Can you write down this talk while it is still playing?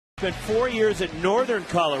Spent 4 years at Northern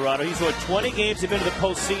Colorado. He's won 20 games and been to the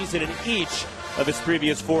postseason in each of his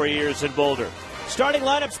previous 4 years in Boulder. Starting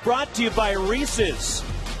lineups brought to you by Reese's.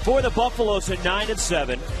 For the Buffaloes at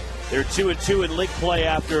 9-7. They're 2-2 in league play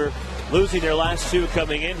after losing their last two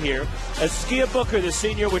coming in here. Askia Booker, the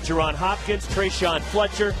senior, with Jerron Hopkins, Trayshawn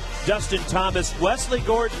Fletcher, Dustin Thomas, Wesley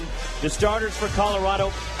Gordon, the starters for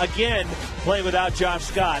Colorado, again playing without Josh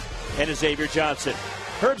Scott and Xavier Johnson.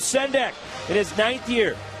 Herb Sendek in his 9th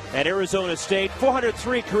year at Arizona State,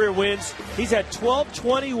 403 career wins. He's had 12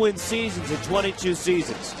 20-win seasons in 22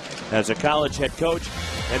 seasons as a college head coach.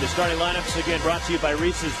 And the starting lineups again brought to you by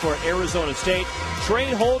Reese's for Arizona State.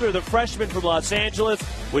 Trey Holder, the freshman from Los Angeles,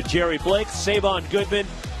 with Jerry Blake, Savon Goodman,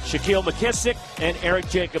 Shaq McKissic, and Eric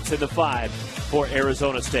Jacobs in the 5 for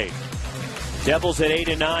Arizona State. Devils at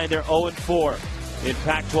 8-9. They're 0-4 in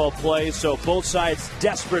Pac-12 play, so both sides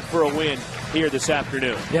desperate for a win here this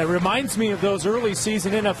afternoon. Yeah, it reminds me of those early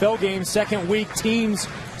season NFL games, second week, teams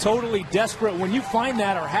totally desperate. When you find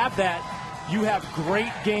that or have that, you have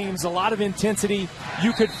great games, a lot of intensity.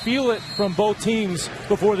 You could feel it from both teams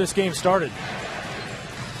before this game started.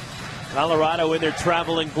 Colorado in their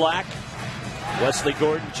traveling black. Wesley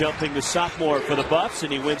Gordon jumping the sophomore for the Buffs,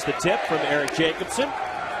 and he wins the tip from Eric Jacobson.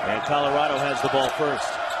 And Colorado has the ball first.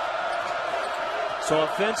 So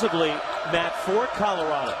offensively, Matt, for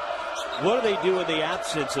Colorado, what do they do in the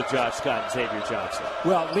absence of Josh Scott and Xavier Johnson?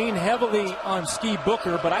 Well, lean heavily on Ski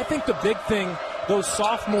Booker, but I think the big thing, those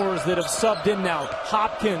sophomores that have subbed in now,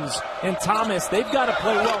 Hopkins and Thomas, they've got to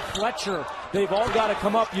play well. Fletcher, they've all got to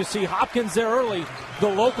come up. You see Hopkins there early, the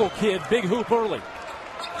local kid, big hoop early.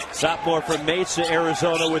 Sophomore from Mesa,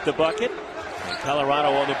 Arizona with the bucket. And Colorado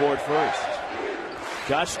on the board first.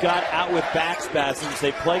 Josh Scott out with back spasms.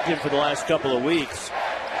 They plagued him for the last couple of weeks.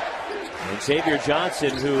 And Xavier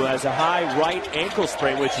Johnson, who has a high right ankle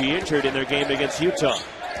sprain, which he injured in their game against Utah.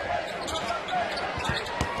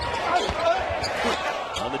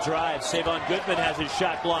 On the drive, Savon Goodman has his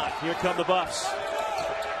shot blocked. Here come the Buffs.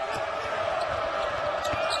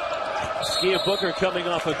 Askia Booker coming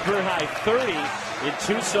off a career-high 30 in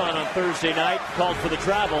Tucson on Thursday night, called for the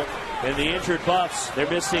travel. And the injured Buffs, they're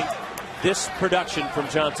missing this production from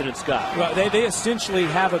Johnson and Scott. Well, they essentially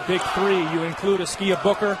have a big three. You include Askia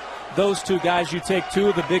Booker. Those two guys, you take two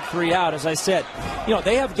of the big three out. As I said,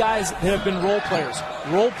 they have guys that have been role players.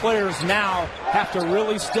 Role players now have to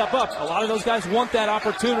really step up. A lot of those guys want that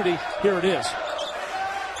opportunity. Here it is.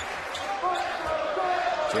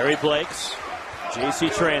 Jerry Blake's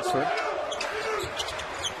JC transfer.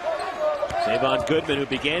 Savon Goodman, who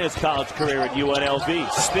began his college career at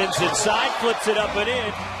UNLV, spins inside, flips it up and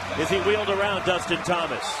in as he wheeled around Dustin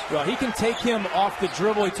Thomas. Well, he can take him off the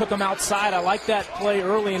dribble. He took him outside. I like that play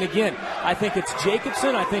early. And again, I think it's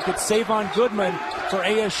Jacobson. I think it's Savon Goodman for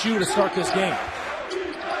ASU to start this game.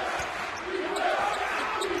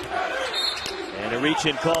 And a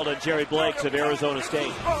reach-in called on Jerry Blake of Arizona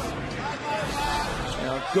State.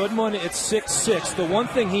 Now, Goodman, it's 6'6". The one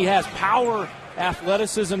thing he has, power,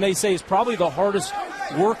 athleticism, they say, is probably the hardest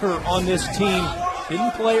worker on this team.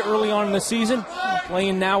 Didn't play early on in the season.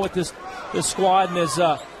 Playing now with this squad,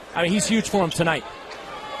 and he's huge for him tonight.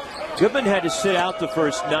 Goodman had to sit out the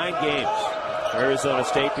first 9 games for Arizona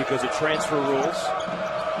State because of transfer rules.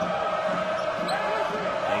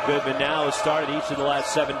 And Goodman now has started each of the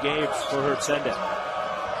last 7 games for Herb Sendek.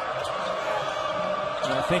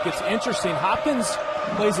 And I think it's interesting. Hopkins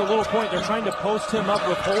plays a little point. They're trying to post him up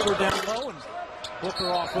with Holder down low and Booker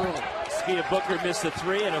off early. Askia Booker missed the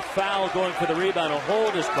 3, and a foul going for the rebound. A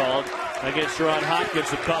hold is called against Jerron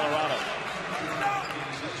Hopkins of Colorado.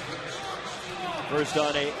 First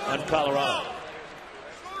on Colorado.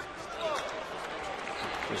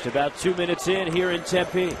 Just about 2 minutes in here in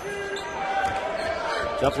Tempe.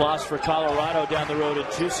 Tough loss for Colorado down the road in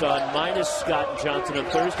Tucson, minus Scott and Johnson on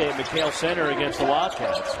Thursday at McHale Center against the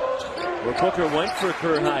Wildcats, where Booker went for a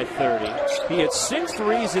career-high 30. He had 6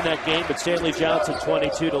 threes in that game, but Stanley Johnson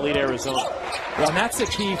 22 to lead Arizona. Well, and that's the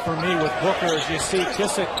key for me with Booker, as you see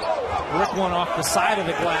Kissick brick one off the side of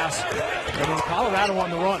the glass, and then Colorado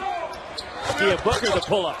on the run. Askia Booker the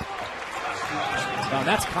pull-up. Now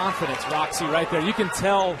that's confidence, Roxy, right there. You can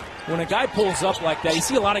tell when a guy pulls up like that. You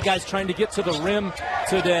see a lot of guys trying to get to the rim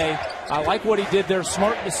today. I like what he did there.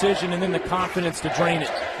 Smart decision, and then the confidence to drain it.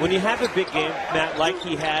 When you have a big game, Matt, like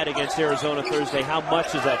he had against Arizona Thursday, how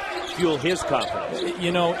much does that fuel his confidence?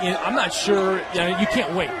 I'm not sure. You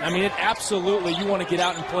can't wait. I mean, absolutely, you want to get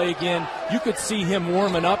out and play again. You could see him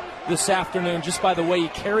warming up this afternoon just by the way he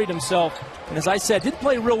carried himself. And as I said, didn't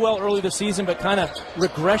play real well early this season, but kind of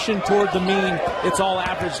regression toward the mean. It's all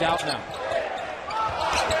averaged out now.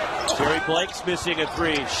 Jerry Blake's missing a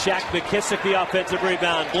three. Shaq McKissic the offensive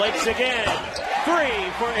rebound. Blake's again. Three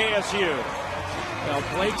for ASU. Now,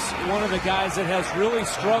 Blake's one of the guys that has really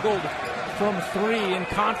struggled from three in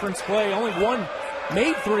conference play. Only one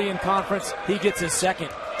made three in conference. He gets his second.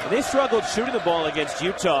 And they struggled shooting the ball against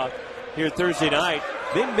Utah here Thursday night.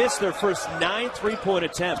 They missed their first 9 3-point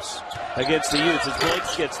attempts against the Utes as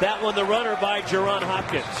Blake gets that one, the runner by Jerron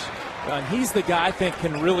Hopkins. And he's the guy I think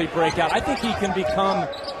can really break out. I think he can become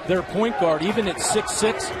their point guard. Even at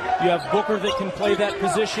 6'6", you have Booker that can play that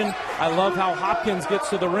position. I love how Hopkins gets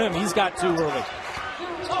to the rim. He's got too early.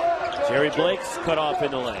 Jerry Blake's cut off in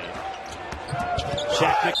the lane.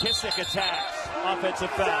 Shaq McKissic attacks. Offensive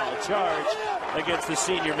foul. Charge against the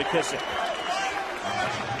senior McKissic.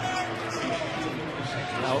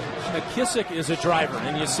 Now, McKissic is a driver,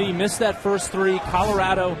 and you see, missed that first three.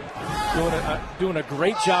 Colorado doing a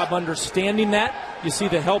great job understanding that. You see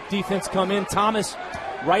the help defense come in. Thomas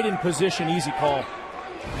right in position, easy call.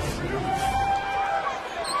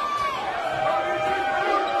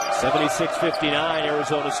 76-59,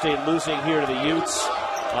 Arizona State losing here to the Utes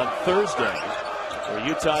on Thursday, where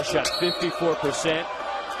Utah shot 54%,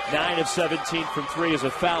 9 of 17 from three as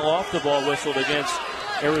a foul off the ball whistled against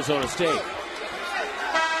Arizona State.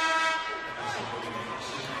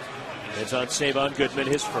 It's on Savon Goodman,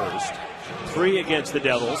 his first. 3 against the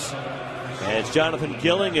Devils. As Jonathan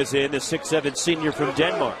Gilling is in, the 6'7" senior from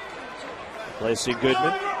Denmark. Placing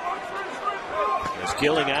Goodman. As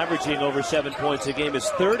Gilling averaging over 7 points a game, is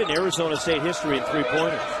third in Arizona State history in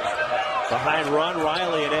three-pointers. Behind Ron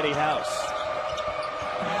Riley and Eddie House.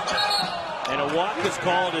 And a walk is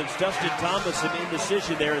called as Dustin Thomas, an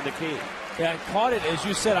indecision there in the key. Yeah, caught it, as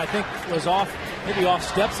you said, I think was off, maybe off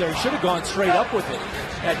steps there. He should have gone straight up with it.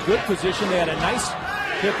 Had good position. They had a nice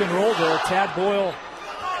pick and roll there. Tad Boyle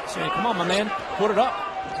saying, come on, my man, put it up.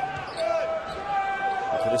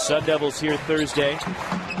 For the Sun Devils here Thursday,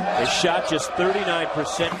 they shot just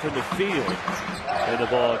 39% from the field in the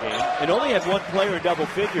ball game and only had one player in double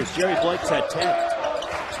figures. Jerry Blake's had 10.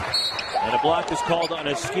 And a block is called on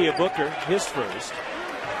Askia Booker, his first.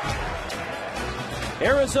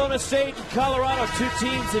 Arizona State and Colorado, two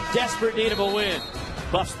teams in desperate need of a win.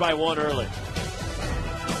 Buffs by one early.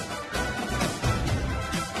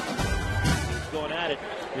 Going at it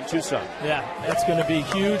in Tucson. Yeah, that's going to be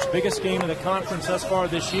huge. Biggest game of the conference thus far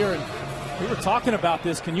this year. And we were talking about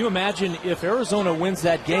this. Can you imagine if Arizona wins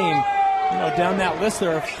that game, you know, down that list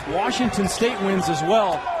there, if Washington State wins as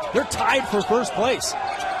well, they're tied for first place.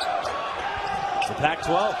 The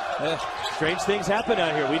Pac-12. Strange things happen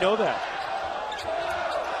out here. We know that.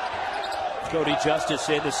 Cody Justice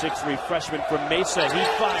in, the 6'3" freshman from Mesa. He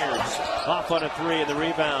fires off on a three and the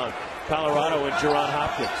rebound. Colorado and Jerron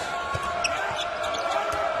Hopkins.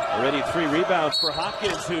 Already 3 rebounds for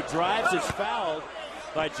Hopkins, who drives, is fouled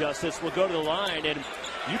by Justice. Will go to the line. And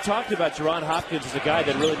you talked about Jerron Hopkins as a guy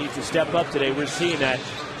that really needs to step up today. We're seeing that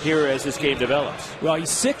here as this game develops. Well, he's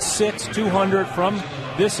 6'6", 200 from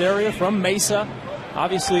this area, from Mesa.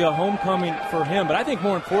 Obviously a homecoming for him. But I think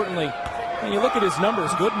more importantly, when you look at his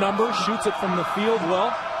numbers, good numbers, shoots it from the field well.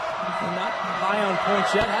 Not high on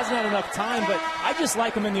points yet, hasn't had enough time, but I just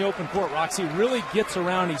like him in the open court, Roxy. Really gets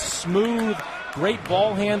around, he's smooth, great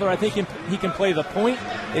ball handler. I think he can play the point.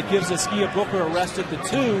 It gives Askia Booker a rest at the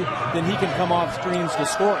 2, then he can come off screens to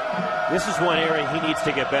score. This is one area he needs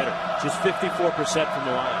to get better. Just 54% from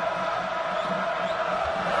the line.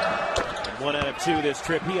 And 1 out of 2 this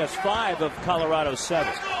trip. He has 5 of Colorado's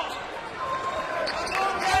 7.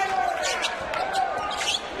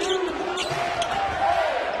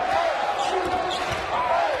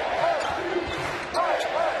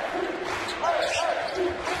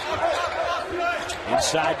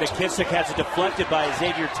 Inside, McKissic has it deflected by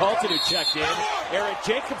Xavier Talton, who checked in. Eric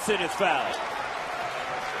Jacobson is fouled.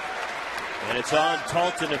 And it's on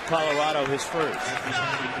Talton of Colorado, his first.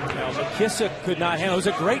 Now, McKissic could not handle. It was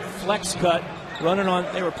a great flex cut running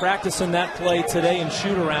on. They were practicing that play today in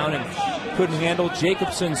shoot around and couldn't handle.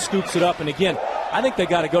 Jacobson scoops it up. And again, I think they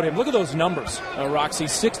got to go to him. Look at those numbers, Roxy.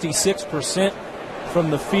 66% from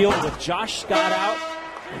the field with Josh Scott out.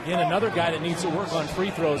 Again, another guy that needs to work on free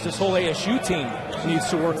throws. This whole ASU team needs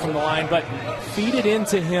to work from the line, but feed it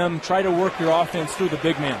into him. Try to work your offense through the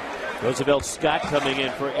big man. Roosevelt Scott coming in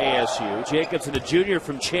for ASU. Jacobson, a junior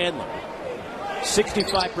from Chandler.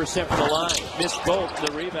 65% from the line. Missed both.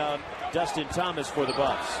 The rebound, Dustin Thomas for the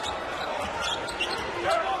Buffs.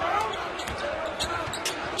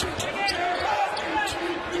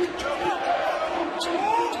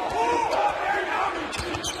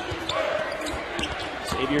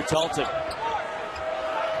 Xavier Talton.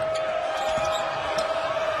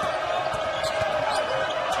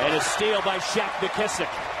 And a steal by Shaq McKissic.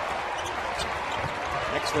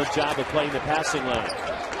 excellent job of playing the passing lane.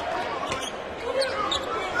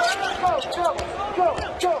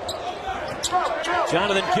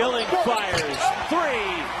 Jonathan Gilling fires. 3.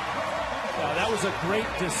 That was a great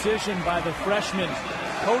decision by the freshman,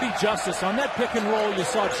 Cody Justice. On that pick and roll, you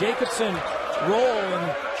saw Jacobson roll,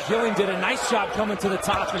 and Gilling did a nice job coming to the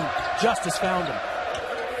top, and Justice found him.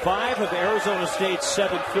 5 of Arizona State's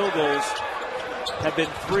 7 field goals have been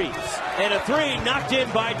threes. And a 3 knocked in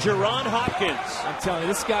by Jerron Hopkins. I'm telling you,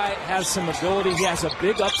 this guy has some ability. He has a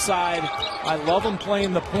big upside. I love him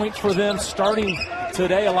playing the point for them starting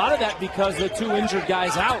today. A lot of that because the 2 injured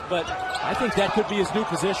guys out, but I think that could be his new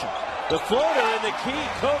position. The floater in the key,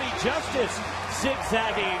 Cody Justice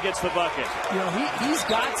zigzagging against the bucket. You know, he's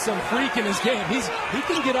got some freak in his game. He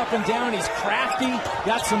can get up and down. He's crafty,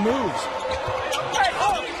 got some moves.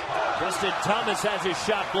 Tristan Thomas has his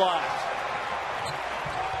shot blocked.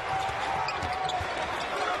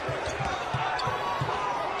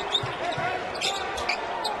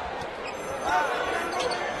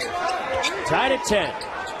 Tied at 10.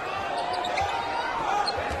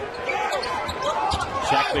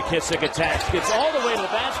 Shaq McKissic attacks, gets all the way to the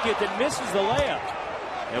basket, then misses the layup.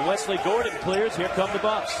 And Wesley Gordon clears. Here come the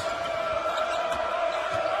Buffs.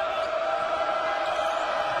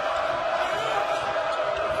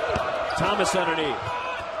 Thomas underneath.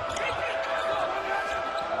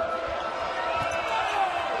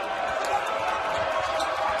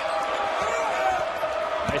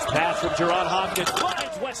 Nice pass from Jerron Hopkins.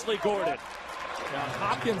 Finds Wesley Gordon. Now,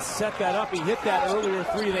 Hopkins set that up. He hit that earlier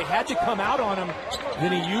 3. They had to come out on him.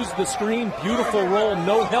 Then he used the screen. Beautiful roll.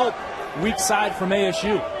 No help. Weak side from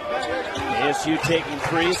ASU. ASU taking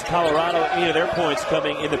 3s. Colorado, 8 of their points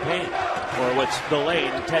coming in the paint. Or what's the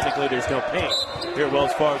lane. Technically, there's no paint. Here at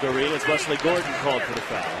Wells Fargo Arena, it's Wesley Gordon called for the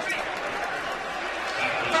foul.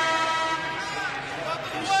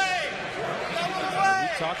 We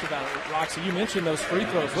talked about it, Roxy. You mentioned those free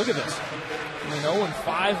throws. Look at this. I mean,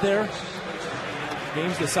 0-5 there.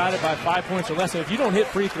 Games decided by 5 points or less. And if you don't hit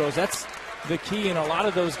free throws, that's the key in a lot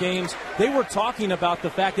of those games. They were talking about the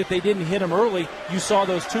fact that they didn't hit them early. You saw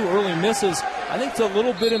those 2 early misses. I think it's a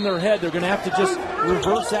little bit in their head. They're going to have to just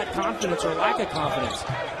reverse that confidence or lack of confidence.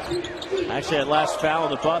 Actually, that last foul on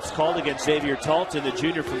the Buffs called against Xavier Talton, the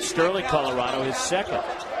junior from Sterling, Colorado, his 2nd.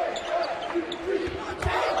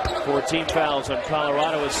 14 fouls on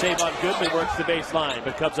Colorado as Savon Goodman works the baseline,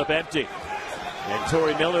 but comes up empty. And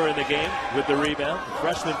Torrey Miller in the game with the rebound, the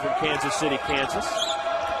freshman from Kansas City, Kansas.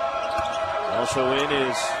 Also in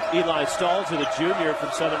is Eli Stallzer, the junior from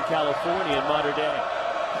Southern California in Mater Dei.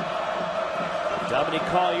 Dominique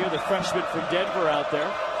Collier, the freshman from Denver, out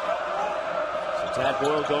there. So Tad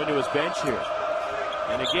Boyle going to his bench here.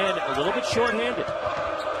 And again, a little bit shorthanded.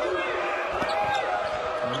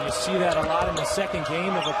 And you see that a lot in the second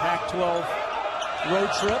game of a Pac-12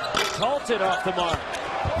 road trip. Talton off the mark.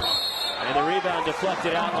 And the rebound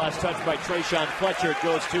deflected out, last touch by Trayshawn Fletcher. It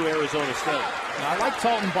goes to Arizona State. Now, I like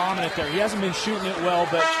Talton bombing it there. He hasn't been shooting it well,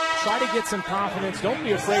 but try to get some confidence. Don't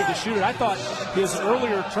be afraid to shoot it. I thought his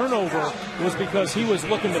earlier turnover was because he was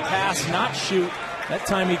looking to pass, not shoot. That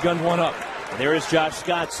time he gunned one up. And there is Josh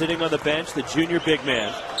Scott sitting on the bench, the junior big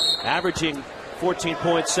man, averaging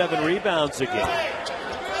 14.7 rebounds a game.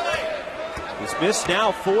 He's missed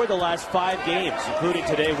now 4 of the last 5 games, including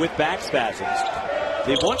today with back spasms.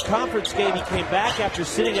 The one conference game, he came back after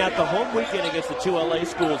sitting out the home weekend against the 2 LA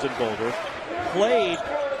schools in Boulder. Played,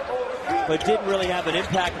 but didn't really have an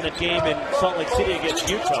impact in that game in Salt Lake City against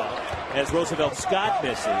Utah, as Roosevelt Scott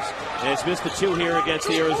misses. And has missed the 2 here against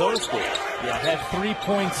the Arizona schools. Yeah, had 3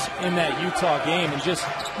 points in that Utah game and just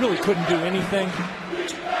really couldn't do anything.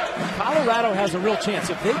 Colorado has a real chance.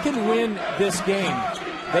 If they can win this game,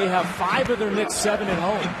 they have 5 of their next 7 at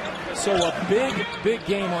home. So a big, big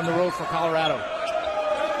game on the road for Colorado.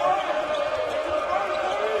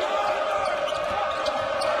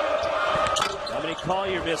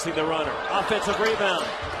 Collier missing the runner. Offensive rebound.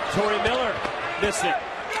 Torrey Miller missing.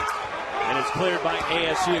 And it's cleared by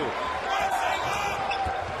ASU.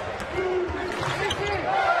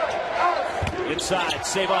 Inside,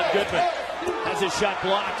 Savon Goodman has his shot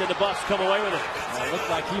blocked, and the Buffs come away with it. Well, it looked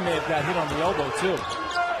like he may have got hit on the elbow, too.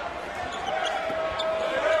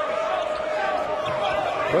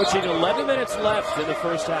 Approaching 11 minutes left in the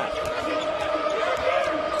first half.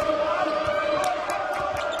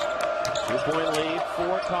 2-point lead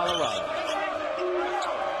for Colorado.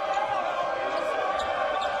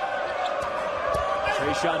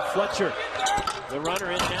 Trayshawn Fletcher, the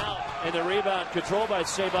runner in now, and the rebound controlled by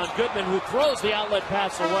Savon Goodman, who throws the outlet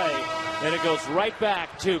pass away, and it goes right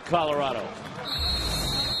back to Colorado.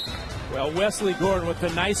 Well, Wesley Gordon with the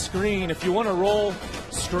nice screen. If you want to roll,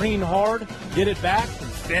 screen hard, get it back,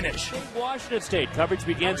 and finish. Washington State coverage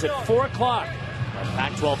begins at 4 o'clock on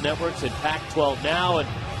Pac-12 Networks and Pac-12 Now, and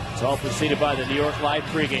it's all preceded by the New York Live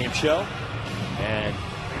pregame show. And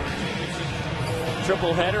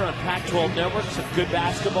triple header on Pac-12 Network. Some good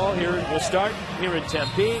basketball here. We'll start here in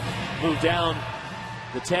Tempe, move down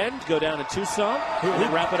the 10, go down to Tucson, and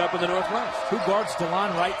then wrap it up in the Northwest. Who guards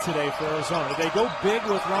DeLon Wright today for Arizona? They go big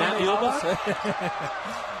with Ronnie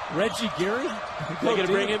Reggie Geary? They're going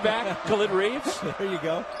to bring him back? Khalid Reeves? There you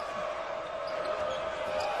go.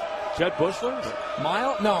 Judd Bushler?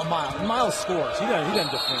 Miles scores. He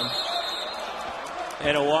doesn't defend.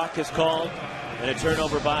 And a walk is called, and a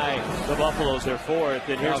turnover by the Buffaloes, their fourth.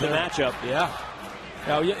 And here's the matchup. Yeah.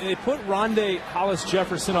 Now, they put Rondé Hollis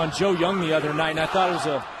Jefferson on Joe Young the other night, and I thought it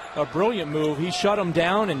was a brilliant move. He shut him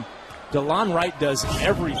down, and DeLon Wright does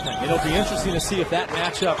everything. It'll be interesting to see if that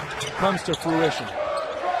matchup comes to fruition.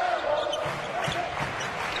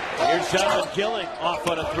 Here's Jonathan Gilling off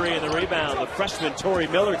on a 3 in the rebound. The freshman Torrey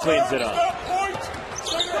Miller cleans it up.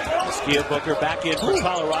 Skia Booker back in for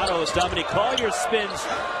Colorado as Dominique Collier spins,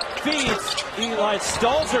 feeds. Eli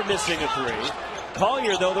Stalzer missing a 3.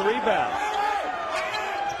 Collier, though, the rebound.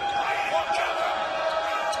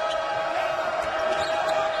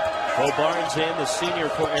 Bo Barnes in, the senior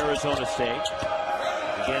for Arizona State.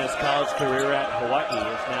 Began his college career at Hawaii.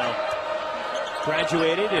 Is now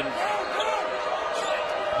graduated and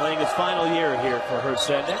playing his final year here for Herb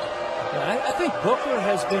Sendek. I think Booker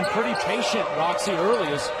has been pretty patient, Roxy, early.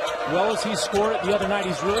 As well as he scored it the other night,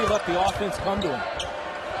 he's really let the offense come to him.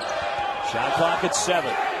 Shot clock at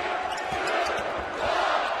 7.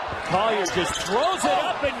 Collier just throws it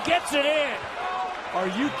up and gets it in. Are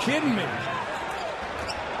you kidding me?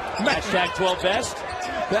 Hashtag 12 best.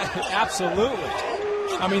 Absolutely.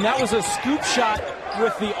 I mean, that was a scoop shot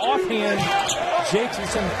with the offhand.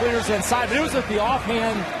 Jacobson clears inside, but it was at the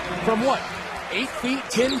offhand from what? 8 feet,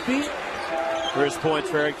 10 feet? First points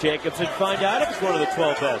for Eric Jacobson. Find out if it's one of the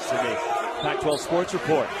 12 best in the Pac-12 Sports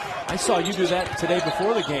Report. I saw you do that today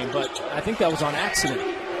before the game, but I think that was on accident.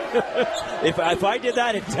 If I did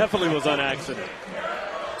that, it definitely was on accident.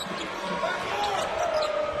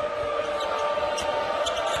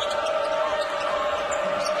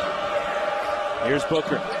 Here's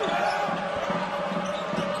Booker.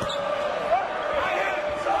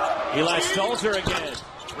 Eli Stalzer again.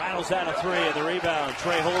 Rattles out a 3 in the rebound.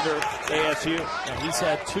 Trey Holder, ASU. And he's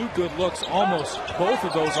had 2 good looks. Both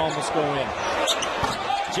of those almost go in.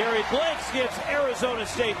 Jerry Blanks gives Arizona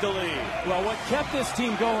State the lead. Well, what kept this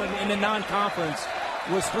team going in the non-conference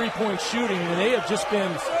was 3-point shooting, and they have just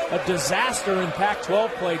been a disaster in Pac-12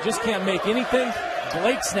 play. Just can't make anything.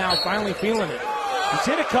 Blake's now finally feeling it. He's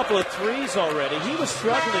hit a couple of threes already. He was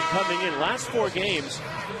struggling coming in. Last 4 games,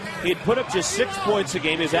 he had put up just 6 points a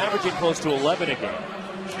game. He was averaging close to 11 a game.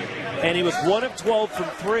 And he was 1 of 12 from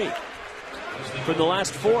 3. From the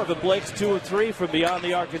last 4, but Blake's 2 of 3 from beyond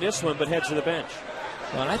the arc in this one, but heads to the bench.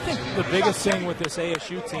 Well, and I think the biggest thing with this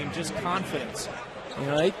ASU team, just confidence. You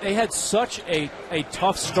know, they had such a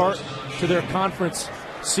tough start to their conference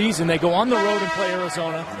season. They go on the road and play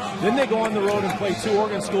Arizona. Then they go on the road and play 2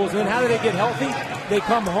 Oregon schools. And then how do they get healthy? They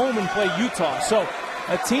come home and play Utah. So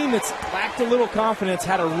a team that's lacked a little confidence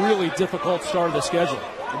had a really difficult start of the schedule.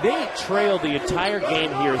 They trailed the entire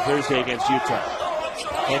game here Thursday against Utah.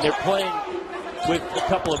 And they're playing with a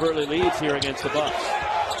couple of early leads here against the Bucks.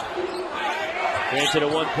 Granted a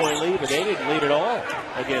 1-point lead, but they didn't lead at all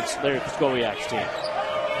against Larry Skowiak's team.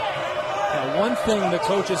 Now, one thing the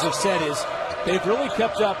coaches have said is they've really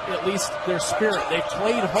kept up at least their spirit. They've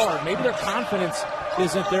played hard. Maybe their confidence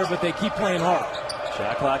isn't there, but they keep playing hard.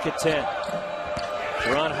 Shot clock at 10.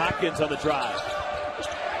 Teron Hopkins on the drive.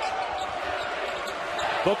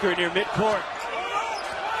 Booker near midcourt.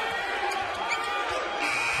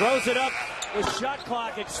 Throws it up with shot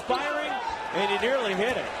clock expiring, and he nearly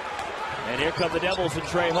hit it. And here come the Devils and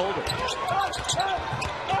Trey Holder.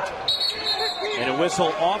 And a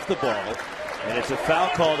whistle off the ball. And it's a foul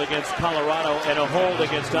called against Colorado and a hold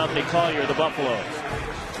against Dominique Collier, the Buffaloes.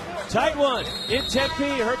 Tight one in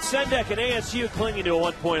Tempe. Herb Sendek and ASU clinging to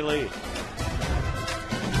a 1-point lead.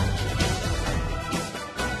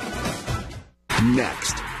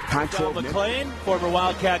 Next, Don McClain, former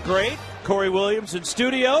Wildcat great. Corey Williams in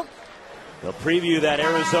studio. They'll preview that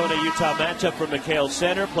Arizona-Utah matchup from McHale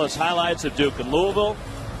Center, plus highlights of Duke and Louisville.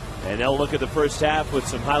 And they'll look at the first half with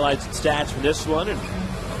some highlights and stats from this one. And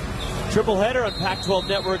triple header on Pac-12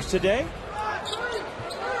 Networks today.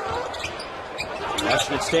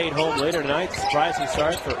 Washington State home later tonight. Surprising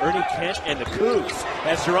start for Ernie Kent and the Cougs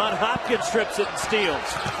as Teron Hopkins strips it and steals.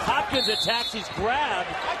 Hopkins attacks. He's grabbed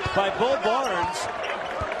by Bo Barnes.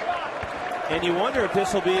 And you wonder if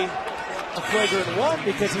this will be a flagrant one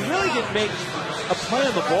because he really didn't make a play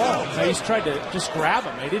on the ball. Now he's tried to just grab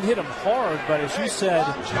him. He didn't hit him hard, but as you said,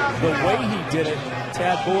 the way he did it,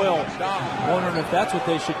 Tad Boyle wondering if that's what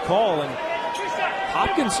they should call. And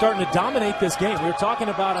Hopkins starting to dominate this game. We were talking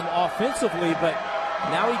about him offensively, but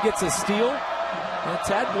now he gets a steal. And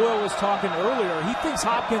Tad Boyle was talking earlier. He thinks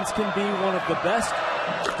Hopkins can be one of the best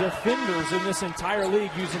defenders in this entire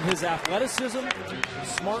league using his athleticism.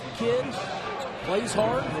 Smart kid, plays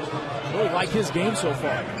hard. Really like his game so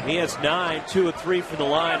far. He has 9, 2 of 3 from the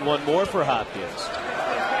line, one more for Hopkins.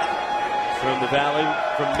 From the Valley,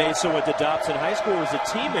 from Mesa, went to Dobson High School, was a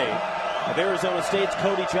teammate of Arizona State's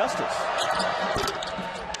Cody Justice.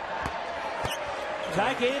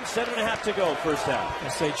 Tie game, 7.5 to go, first half. I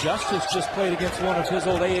say Justice just played against one of his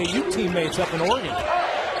old AAU teammates up in Oregon.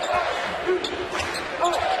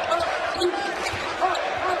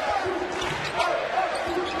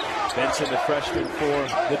 Benson, the freshman for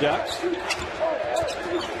the Ducks.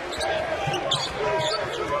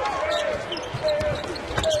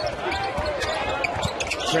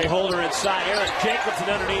 Trey Holder inside. Eric Jacobson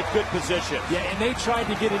underneath. Good position. Yeah, and they tried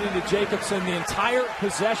to get it into Jacobson the entire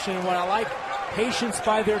possession. What I like, patience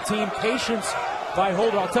by their team, patience by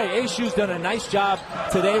Holder. I'll tell you, ASU's done a nice job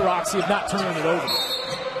today, Roxy, of not turning it over.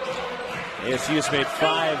 ASU's made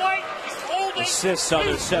 5 assists on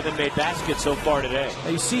their 7 made baskets so far today.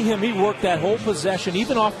 Now you see him, he worked that whole possession,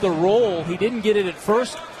 even off the roll. He didn't get it at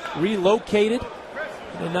first, relocated.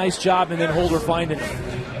 Did a nice job, and then Holder finding him.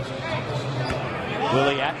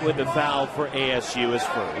 Willie Atwood, the foul for ASU is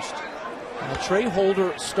first. Now, Trey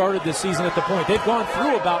Holder started this season at the point. They've gone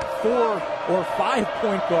through about 4 or 5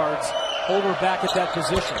 point guards. Holder back at that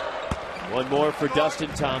position. One more for Dustin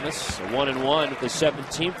Thomas. A 1-and-1 with the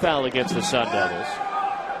 17th foul against the Sun Devils.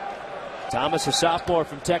 Thomas, a sophomore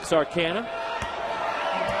from Texarkana.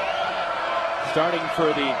 Starting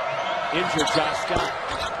for the injured Josh Scott.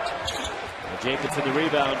 And Jacobson the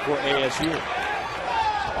rebound for ASU.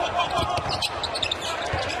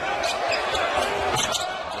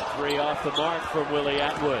 A 3 off the mark from Willie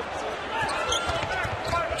Atwood.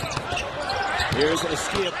 Here's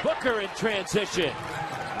Askia Booker in transition.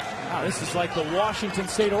 Wow, this is like the Washington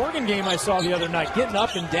State-Oregon game I saw the other night. Getting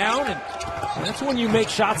up and down, and that's when you make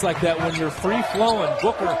shots like that, when you're free-flowing.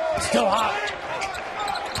 Booker still hot.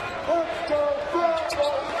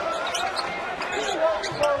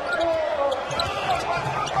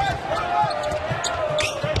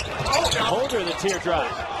 Holder, the teardrop.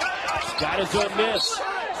 Got his own miss.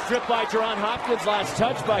 Stripped by Jerron Hopkins. Last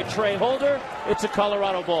touch by Trey Holder. It's a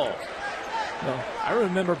Colorado ball. Well, I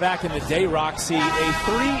remember back in the day, Roxy, a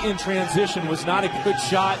 3 in transition was not a good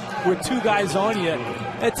shot with 2 guys on you.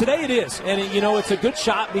 And today it is. And, it's a good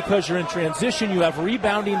shot because you're in transition. You have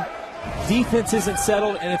rebounding. Defense isn't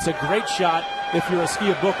settled. And it's a great shot if you're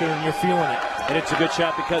Askia Booker and you're feeling it. And it's a good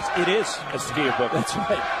shot because it is Askia Booker. That's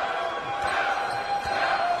right.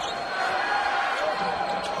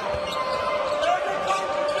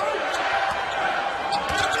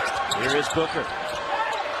 Here is Booker.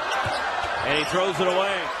 And he throws it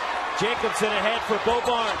away. Jacobson ahead for Bo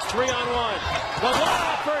Barnes. 3-on-1. The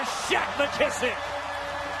lob for Shaq McKissic.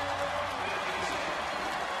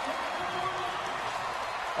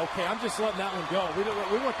 Okay, I'm just letting that one go.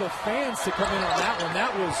 We want the fans to come in on that one. That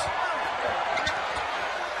was...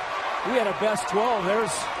 We had a best 12.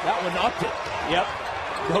 That one upped it. Yep.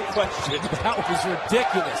 No question. That was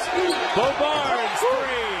ridiculous. Bo Barnes,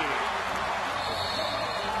 3.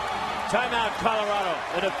 Timeout, Colorado,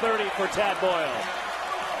 and a 30 for Tad Boyle.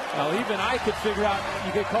 Well, even I could figure out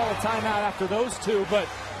you could call a timeout after those 2, but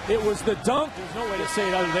it was the dunk. There's no way to say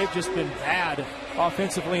it other. They've just been bad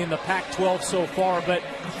offensively in the Pac-12 so far, but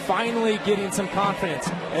finally getting some confidence.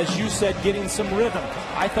 As you said, getting some rhythm.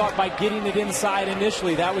 I thought by getting it inside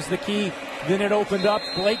initially, that was the key. Then it opened up.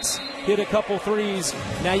 Blake's hit a couple threes.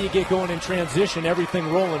 Now you get going in transition,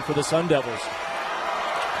 everything rolling for the Sun Devils.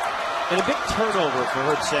 And a big turnover for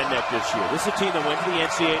Herb Sendek this year. This is a team that went to the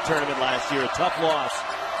NCAA tournament last year. A tough loss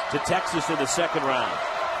to Texas in the second round.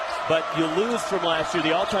 But you lose from last year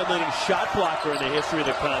the all-time leading shot blocker in the history of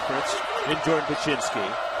the conference in Jordan Paczynski.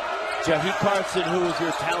 Jahi Carson, who is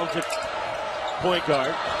your talented point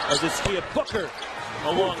guard, as Askia Booker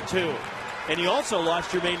along too. And you also lost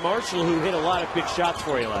Jermaine Marshall, who hit a lot of big shots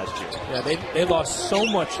for you last year. Yeah, they lost so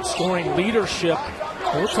much scoring leadership.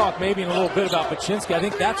 We'll talk maybe in a little bit about Paczynski. I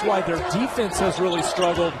think that's why their defense has really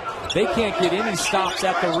struggled. They can't get any stops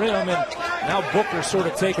at the rim, and now Booker's sort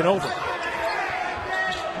of taken over.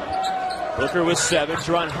 Booker with 7.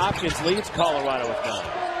 Jerron Hopkins leads Colorado with 9.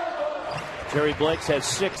 Jerry Blakes has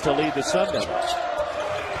 6 to lead the Sun Devils.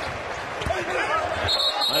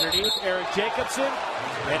 Underneath, Eric Jacobson.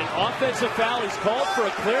 And an offensive foul. He's called for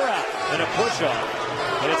a clear out and a push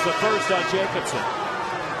off. And it's the first on Jacobson.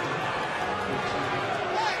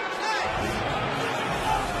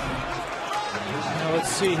 Now let's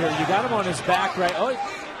see here. You got him on his back, right? Oh,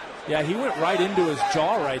 yeah, he went right into his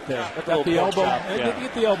jaw right there. Got the elbow.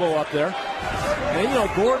 Get the elbow up there. And, you know,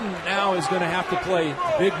 Gordon now is going to have to play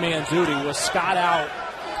big man duty with Scott out.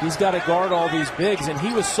 He's got to guard all these bigs, and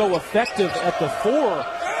he was so effective at the 4,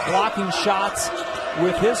 blocking shots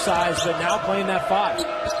with his size, but now playing that 5.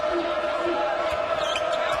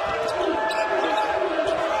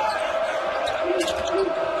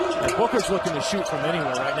 And Booker's looking to shoot from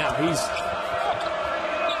anywhere right now. He's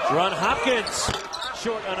Ron Hopkins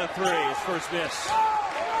short on a 3, his first miss.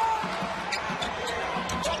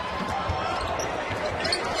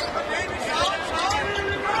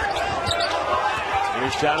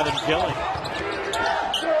 Here's Jonathan Gilling.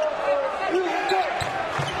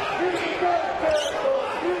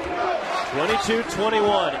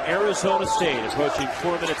 22-21, Arizona State approaching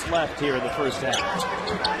 4 minutes left here in the first half.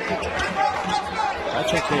 I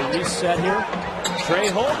think they reset here. Trey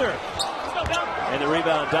Holder. And the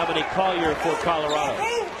rebound, Dominique Collier for Colorado.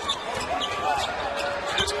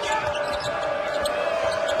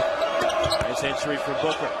 Nice entry from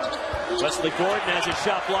Booker. Wesley Gordon has his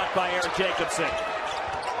shot blocked by Eric Jacobson.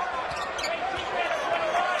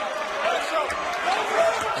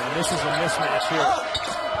 And this is a mismatch here.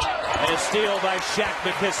 And a steal by Shaq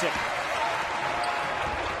McKissic.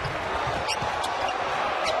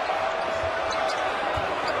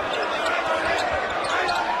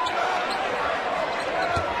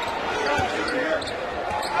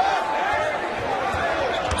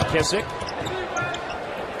 McKissic,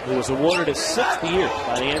 who was awarded his 6th year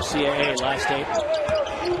by the NCAA last April.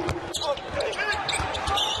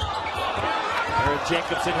 Eric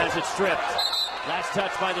Jacobson has it stripped. Last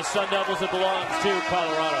touch by the Sun Devils. It belongs to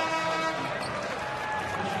Colorado.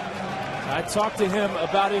 I talked to him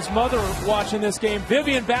about his mother watching this game.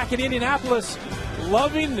 Vivian back in Indianapolis,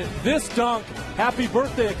 loving this dunk. Happy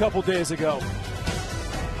birthday a couple days ago.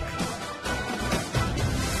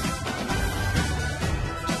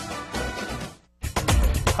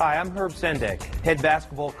 Hi, I'm Herb Sendek, head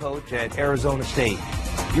basketball coach at Arizona State.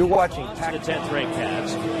 You're watching the 10th ranked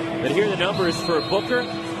Cavs. But here are the numbers for Booker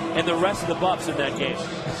and the rest of the Buffs in that game.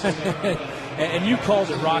 And you called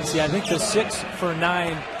it, Roxy. I think the 6 for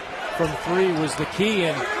 9 from 3 was the key.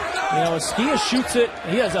 And, you know, Askia shoots it.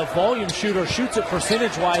 He has a volume shooter, shoots it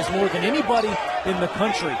percentage-wise more than anybody in the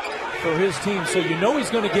country for his team. So you know he's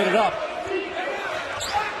going to get it up.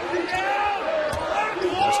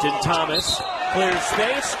 Justin Thomas clears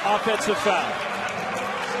space, offensive foul.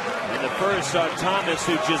 And the first on Thomas,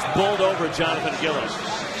 who just bowled over Jonathan Gilling.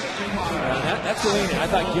 That's Gilling. I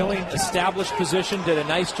thought Gilling established position, did a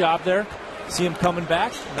nice job there. See him coming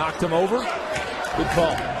back, knocked him over. Good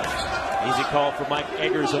call. Easy call for Mike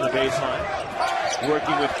Eggers on the baseline.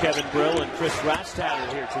 Working with Kevin Brill and Chris Rastatter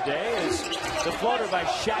here today as the floater by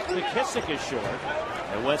Shaq McKissic is short.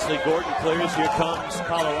 And Wesley Gordon clears. Here comes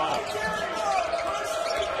Colorado.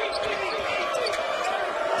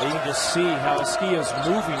 You can just see how Askia is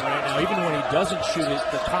moving right now. Even when he doesn't shoot it,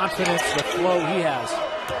 the confidence, the flow he has.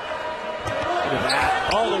 Look at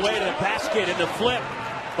that. All the way to the basket and the flip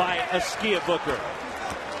by Askia Booker.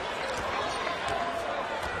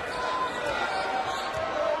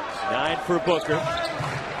 Nine for Booker.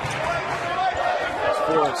 That's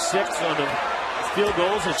 4 of 6 on the field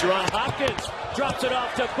goals as Ron Hopkins drops it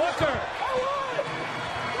off to Booker.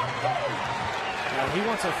 Now he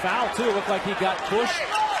wants a foul too. It looked like he got pushed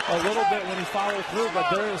a little bit when he followed through, but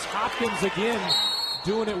there is Hopkins again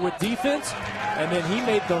doing it with defense, and then he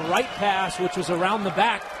made the right pass, which was around the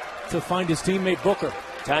back, to find his teammate Booker.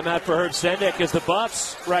 Timeout for Herb Sendek as the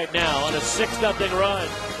Buffs right now on a 6-0 run.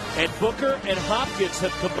 And Booker and Hopkins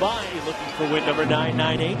have combined, looking for win number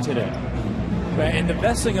 998 today. And the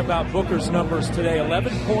best thing about Booker's numbers today,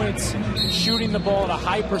 11 points, shooting the ball at a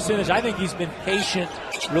high percentage. I think he's been patient,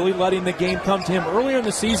 really letting the game come to him. Earlier in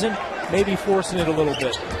the season, maybe forcing it a little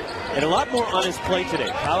bit. And a lot more on his plate today.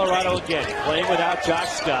 Colorado again playing without Josh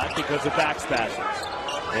Scott because of back spasms.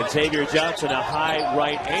 And Xavier Johnson, a high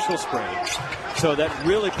right ankle sprain. So that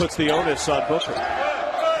really puts the onus on Booker.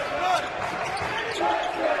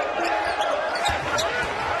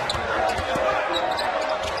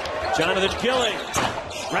 Jonathan Gilling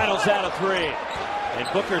rattles out a 3. And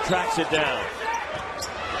Booker tracks it down.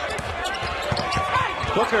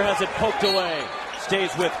 Booker has it poked away.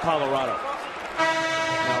 Stays with Colorado.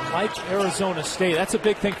 Now like Arizona State. That's a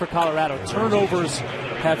big thing for Colorado. Turnovers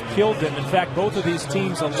have killed them. In fact, both of these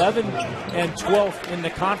teams, 11 and 12th in the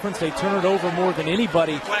conference. They turn it over more than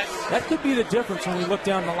anybody. That could be the difference when we look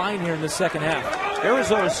down the line here in the second half.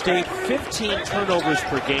 Arizona State, 15 turnovers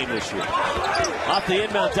per game this year. Off the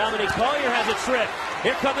inbound, Dominique Collier has it tripped.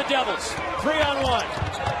 Here come the Devils.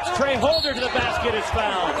 3-on-1. Trey Holder to the basket is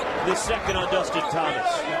fouled. The second on Dustin Thomas.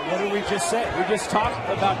 What did we just say? We just talked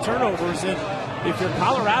about turnovers, and if you're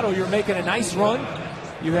Colorado, you're making a nice run.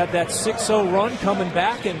 You had that 6-0 run coming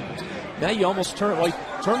back, and now you almost turn it. Well, you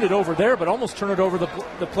turned it over there, but almost turned it over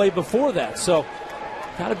the play before that. So,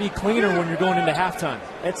 got to be cleaner when you're going into halftime.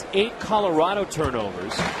 That's 8 Colorado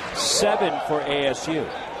turnovers, 7 for ASU.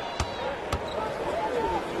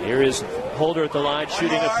 Here is Holder at the line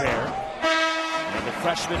shooting a pair. And the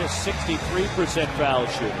freshman is 63% foul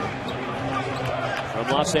shooter. From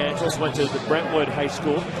Los Angeles, went to the Brentwood High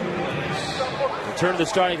School. Returned to the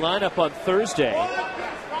starting lineup on Thursday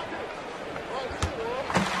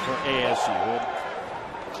for ASU.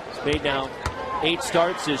 He's made now 8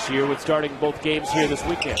 starts this year, with starting both games here this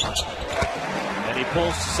weekend. And he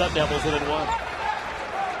pulls Sun Devils within 1.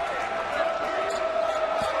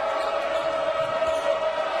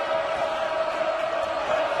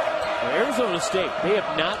 Arizona State, they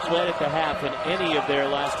have not led at the half in any of their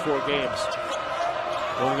last 4 games.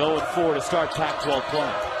 Going 0-4 to start Pac-12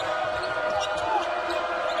 play.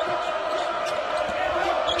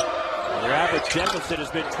 Their average deficit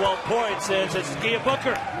has been 12 points as Skia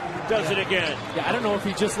Booker does it again. Yeah, I don't know if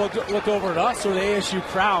he just looked over at us or the ASU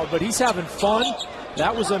crowd, but he's having fun.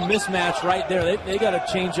 That was a mismatch right there. They got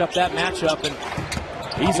to change up that matchup, and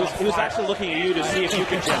he was actually looking at you to see if you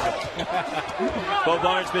could check it. Bo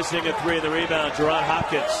Barnes missing a 3 in the rebound. Jerron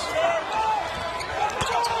Hopkins.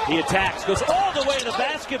 He attacks, goes all the way to the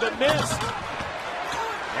basket, but missed.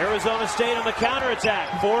 Arizona State on the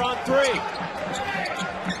counterattack. 4-on-3.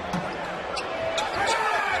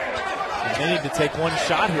 They need to take one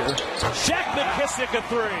shot here. Shaq McKissic a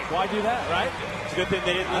 3. Why do that, right? It's a good thing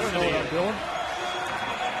they didn't listen to what you. I'm doing.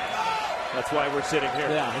 That's why we're sitting here.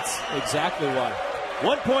 Yeah, that's exactly why.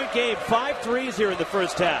 1-point game, 5 threes here in the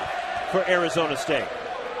first half for Arizona State.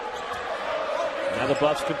 Now the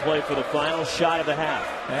Buffs can play for the final shot of the half.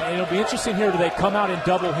 And it'll be interesting here. Do they come out and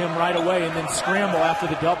double him right away and then scramble after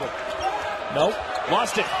the double? Nope.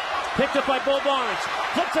 Lost it. Picked up by Bo Barnes.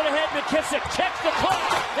 Flips it ahead. McKissic checks the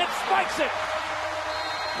clock and spikes it.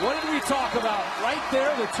 What did we talk about? Right there,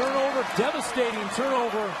 the turnover, devastating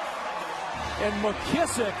turnover. And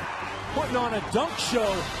McKissic putting on a dunk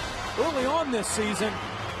show early on this season.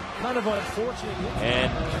 Kind of unfortunate.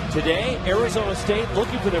 And today, Arizona State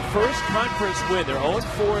looking for their first conference win. They're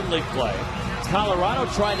 0-4 in league play. Colorado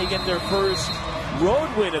trying to get their first road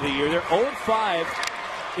win of the year. They're 0-5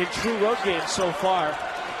 in true road games so far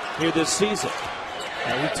here this season.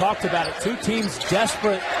 And we talked about it. 2 teams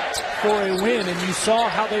desperate for a win, and you saw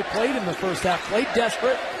how they played in the first half. Played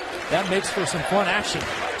desperate. That makes for some fun action.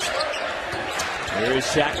 Here is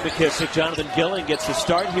Shaq McKissic. Jonathan Gilling gets the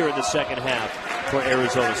start here in the second half for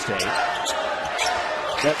Arizona State.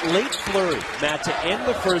 That late flurry, Matt, to end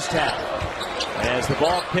the first half. As the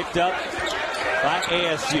ball picked up by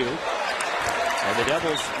ASU. And the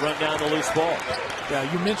Devils run down the loose ball.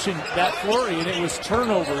 Yeah, you mentioned that flurry, and it was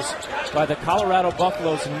turnovers by the Colorado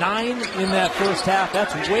Buffaloes. 9 in that first half.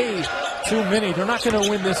 That's way too many. They're not going to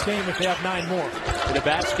win this game if they have 9 more. To the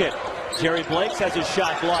basket. Jerry Blakes has his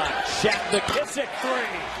shot blocked. Shaq McKissic 3.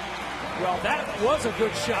 Well, that was a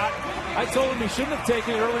good shot. I told him he shouldn't have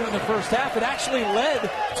taken it earlier in the first half. It actually led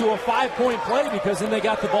to a 5-point play because then they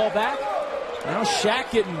got the ball back. Now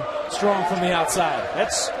Shaq getting strong from the outside.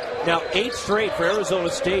 That's now 8 straight for Arizona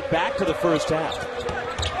State, back to the first half.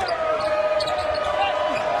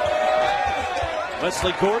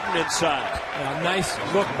 Wesley Gordon inside. A nice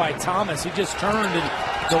look by Thomas. He just turned and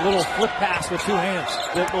the little flip pass with 2 hands.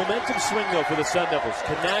 The momentum swing, though, for the Sun Devils.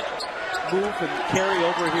 Can that move and carry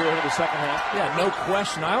over here into the second half? Yeah, no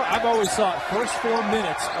question. I've always thought first 4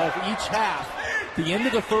 minutes of each half, the end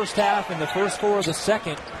of the first half and the first 4 of the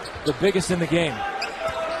second, the biggest in the game.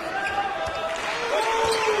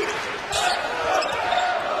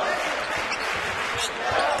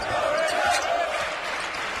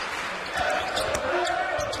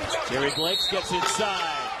 Jerry Blakes gets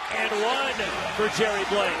inside, and 1 for Jerry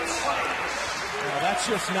Blakes. Well, that's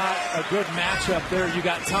just not a good matchup there. You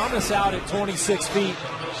got Thomas out at 26 feet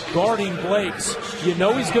guarding Blakes. You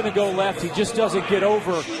know he's going to go left. He just doesn't get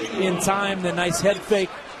over in time. The nice head fake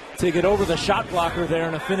to get over the shot blocker there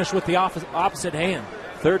and a finish with the opposite hand.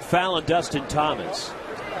 3rd foul on Dustin Thomas.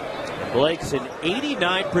 Blake's an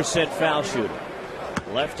 89% foul shooter.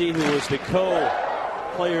 Lefty, who was the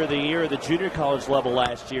Player of the Year at the junior college level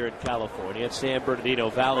last year in California at San Bernardino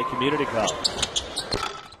Valley Community College.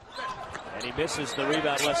 And he misses the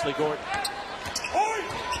rebound, Leslie Gordon.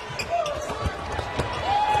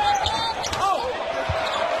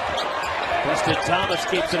 Preston Thomas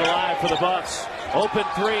keeps it alive for the Bucks. Open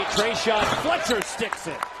three, Trayshawn Fletcher sticks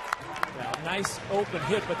it. Yeah, nice open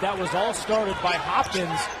hit, but that was all started by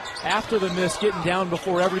Hopkins after the miss, getting down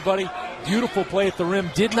before everybody. Beautiful play at the rim.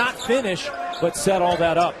 Did not finish, but set all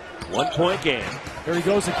that up. 1 point game. Here he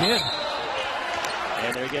goes again.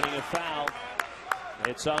 And they're getting a foul.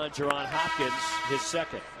 It's on Jerron Hopkins, his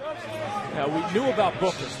second. Now, we knew about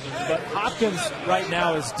Booker, but Hopkins right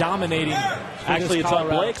now is dominating. Actually, it's on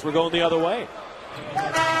Blake's. We're going the other way.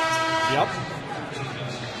 Yep.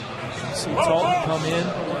 See Talton come in.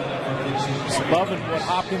 Just loving what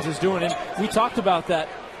Hopkins is doing. And we talked about that,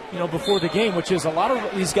 before the game, which is a lot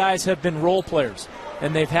of these guys have been role players,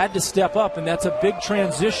 and they've had to step up, and that's a big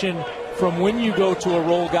transition from when you go to a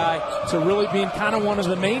role guy to really being kind of one of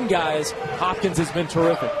the main guys. Hopkins has been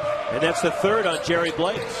terrific. And that's the third on Jerry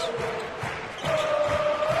Blake's.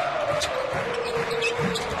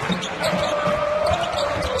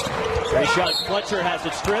 Trayshawn Fletcher has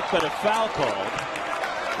it stripped, but a foul called.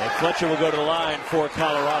 And Fletcher will go to the line for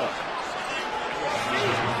Colorado.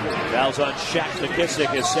 Foul's on Shaq McKissic,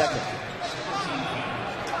 his second.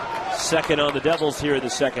 Second on the Devils here in the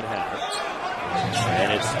second half.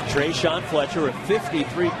 And it's Trayshawn Fletcher, a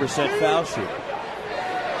 53% foul shooter.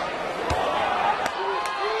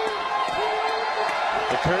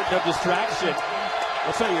 The curtain of distraction.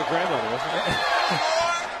 That's not your grandmother, wasn't it?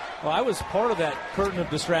 Well, I was part of that curtain of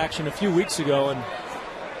distraction a few weeks ago, and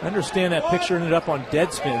I understand that picture ended up on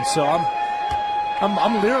Deadspin, so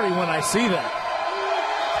I'm leery when I see that.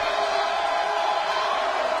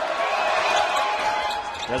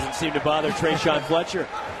 Doesn't seem to bother Trayshawn Fletcher.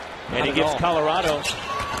 And he gives Colorado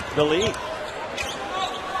the lead.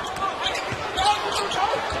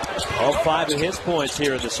 All 5 of his points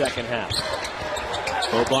here in the second half.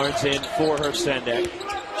 Bo Barnes in for Herb Sendek.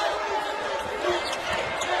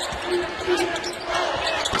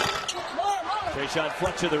 Trayshawn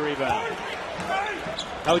Fletcher the rebound.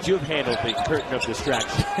 How would you have handled the curtain of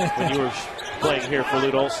distraction when you were playing here for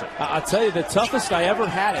Lute Olson? I'll tell you, the toughest I ever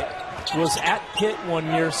had it was at Pitt one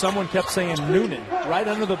year. Someone kept saying Noonan right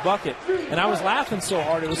under the bucket, and I was laughing so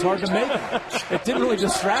hard it was hard to make it. It didn't really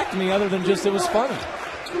distract me other than just it was funny.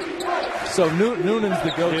 So Noonan's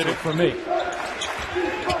the go-to for me.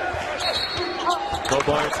 Bo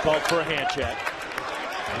Barnes called for a hand check.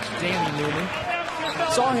 Danny Noonan.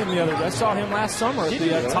 Saw him the other day. I saw him last summer at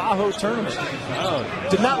the Tahoe tournament. Oh.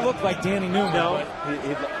 Did not look like Danny Noonan. No,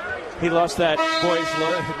 he lost that boyish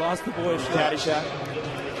look. He lost the boyish caddy shot.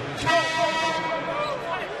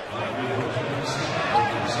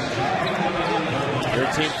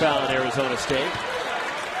 13th foul in Arizona State.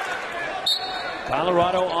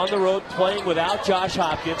 Colorado on the road playing without Josh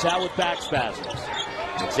Hopkins, out with back spasms.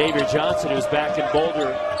 And Xavier Johnson, who's back in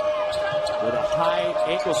Boulder with a high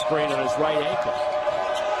ankle sprain on his right ankle.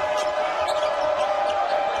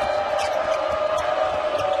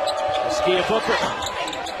 Skia Booker.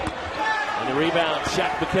 And the rebound,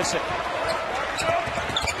 Shaq McKissic.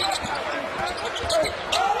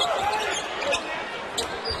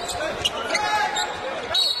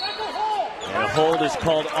 And a hold is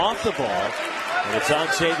called off the ball. And it's on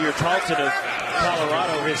Xavier Talton of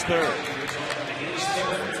Colorado, his third.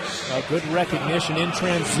 A good recognition in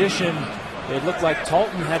transition. It looked like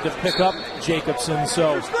Talton had to pick up Jacobson,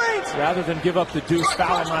 so rather than give up the deuce,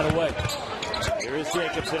 foul him right away. Here is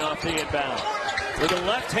Jacobson off the inbound with a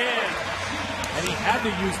left hand. And he had to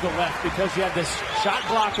use the left because you had this shot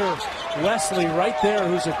blocker, Wesley, right there,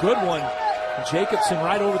 who's a good one. Jacobson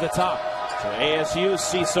right over the top. So ASU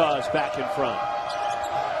seesaws back in front.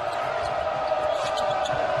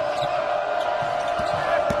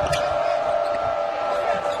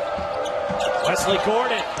 Wesley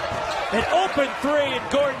Gordon, an open three,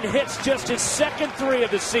 and Gordon hits just his second three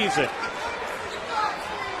of the season.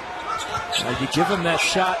 You give him that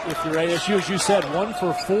shot if you're ASU, as you said, 1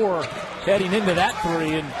 for 4 heading into that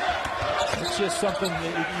three, and it's just something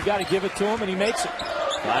that you got to give it to him, and he makes it.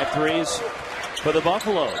 5 threes for the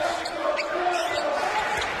Buffaloes.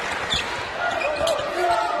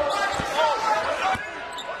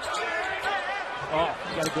 Oh,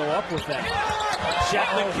 you got to go up with that. Shaq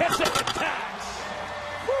McKissic attacks.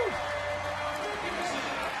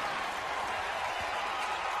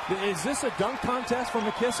 Is this a dunk contest for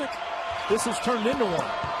McKissic? This has turned into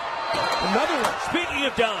one. Another one. Speaking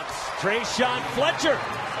of dunks, Trayshawn Fletcher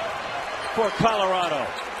for Colorado.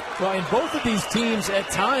 Well, in both of these teams, at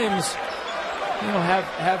times,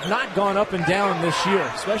 have not gone up and down this year,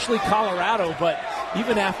 especially Colorado, but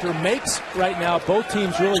even after makes right now, both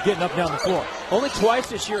teams really getting up and down the floor. Only twice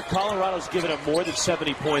this year, Colorado's given up more than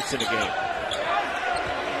 70 points in a game.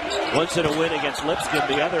 Once in a win against Lipscomb,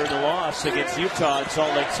 the other in a loss against Utah in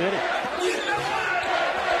Salt Lake City.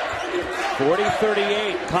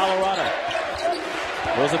 40-38, Colorado.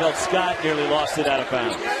 Roosevelt Scott nearly lost it out of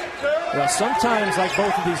bounds. Well, sometimes, like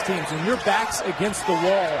both of these teams, when your back's against the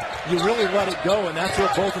wall, you really let it go, and that's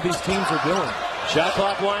what both of these teams are doing. Shot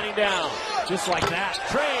clock winding down. Just like that.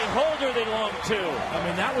 Trey Holder, they long to. I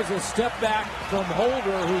mean, that was a step back from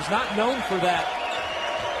Holder, who's not known for that.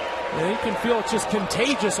 And you can feel it's just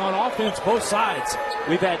contagious on offense, both sides.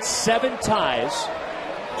 We've had 7 ties,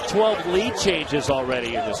 12 lead changes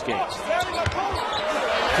already in this game.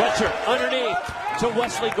 Fletcher underneath to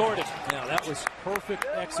Wesley Gordon. Now, that was perfect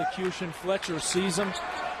execution. Fletcher sees him.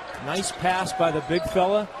 Nice pass by the big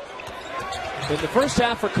fella. In the first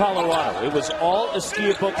half for Colorado, it was all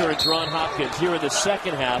Askia Booker and Deron Hopkins. Here in the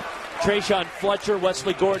second half, Trayshawn Fletcher,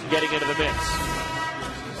 Wesley Gordon getting into the mix.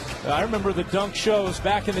 I remember the dunk shows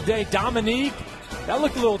back in the day. Dominique, that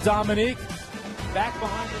looked a little Dominique. Back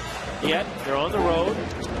behind it. Yet, they're on the road,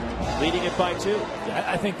 leading it by 2.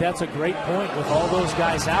 I think that's a great point with all those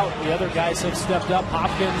guys out. The other guys have stepped up.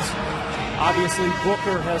 Hopkins, obviously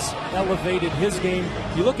Booker has elevated his game.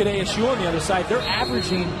 You look at ASU on the other side, they're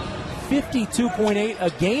averaging 52.8 a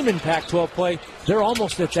game in Pac-12 play. They're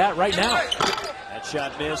almost at that right now. That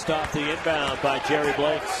shot missed off the inbound by Jerry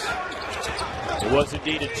Blakes. It was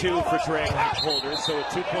indeed a 2 for Trey Holder, so a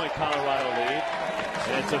 2-point Colorado lead.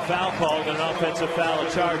 And it's a foul call and an offensive foul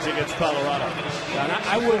charge against Colorado.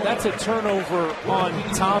 That's a turnover on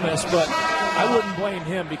Thomas, but I wouldn't blame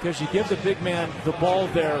him because you give the big man the ball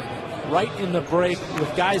there right in the break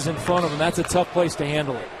with guys in front of him. That's a tough place to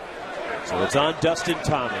handle it. So it's on Dustin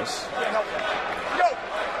Thomas.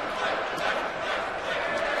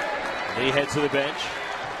 And he heads to the bench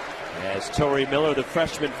as Torrey Miller, the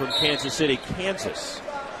freshman from Kansas City, Kansas,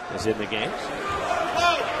 is in the game.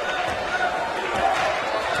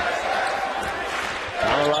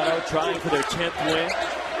 Colorado trying for their 10th win.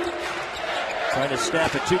 Trying to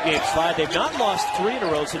snap a 2-game slide. They've not lost 3 in a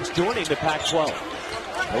row since joining the Pac-12.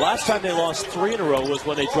 The last time they lost 3 in a row was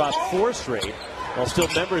when they dropped 4 straight, while still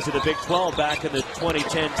members of the Big 12 back in the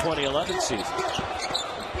 2010-2011 season.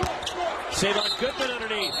 Savon Goodman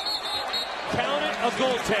underneath. Count it, a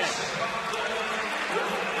goaltend.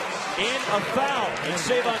 And a foul. And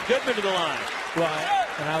Savon Goodman to the line. Right.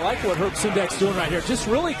 And I like what Herb Sendek's doing right here. Just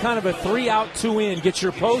really kind of a 3-out, 2-in. Get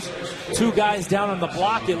your post, 2 guys down on the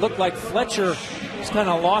block. It looked like Fletcher just kind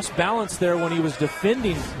of lost balance there when he was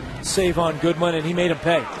defending Savon Goodman, and he made him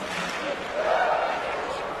pay.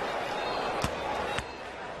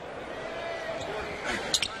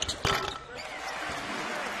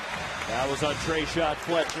 That was on Trayshawn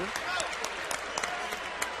Fletcher.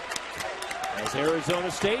 As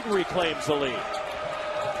Arizona State reclaims the lead.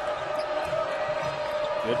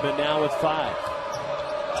 Goodman now with 5.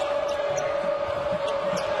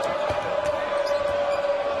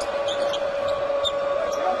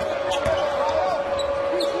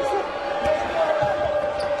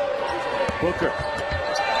 Booker,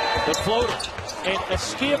 the floater, and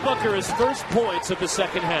Askia Booker his first points of the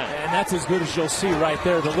second half. And that's as good as you'll see right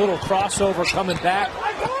there. The little crossover coming back,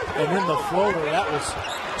 and then the floater. That was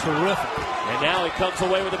terrific. And now he comes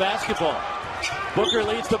away with the basketball. Booker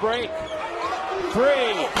leads the break. 3.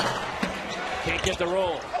 Can't get the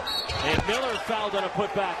roll. And Miller fouled on a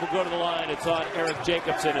putback. Will go to the line. It's on Eric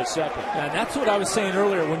Jacobson his second. And that's what I was saying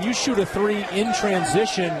earlier. When you shoot a 3 in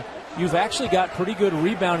transition, you've actually got pretty good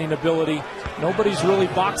rebounding ability. Nobody's really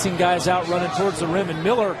boxing guys out running towards the rim. And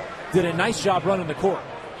Miller did a nice job running the court.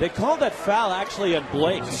 They called that foul actually on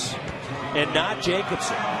Blakes and not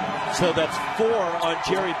Jacobson. So that's 4 on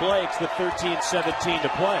Jerry Blakes with 13-17 to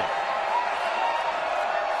play.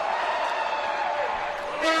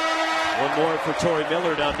 One more for Torrey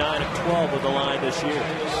Miller, now 9 of 12 with the line this year.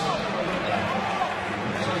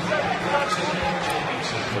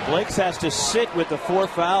 So Blakes has to sit with the 4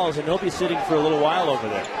 fouls, and he'll be sitting for a little while over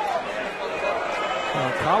there.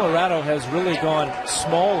 Colorado has really gone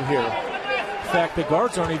small here. In fact, the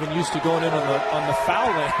guards aren't even used to going in on the foul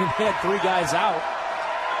lane. They had 3 guys out.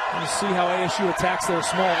 And see how ASU attacks their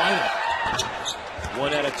small lineup.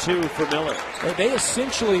 1 out of 2 for Miller. They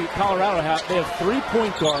essentially, Colorado, they have 3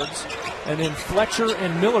 point guards, and then Fletcher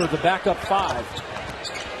and Miller, the backup 5.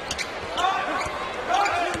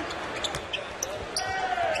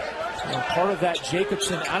 And part of that,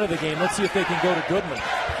 Jacobson out of the game. Let's see if they can go to Goodman.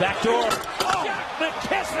 Back door. Oh,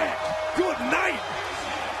 McKissic. Good night.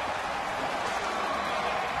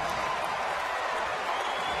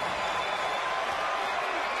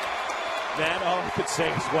 Man, all I could say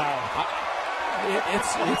is wow.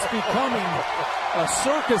 It's becoming a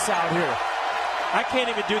circus out here. I can't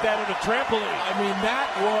even do that on a trampoline. I mean, that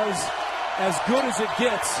was as good as it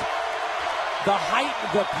gets. The height,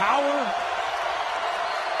 the power.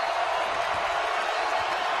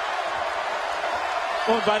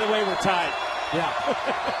 Oh, and by the way, we're tied. Yeah.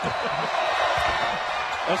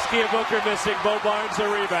 Askia Booker missing. Bo Barnes the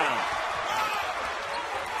rebound.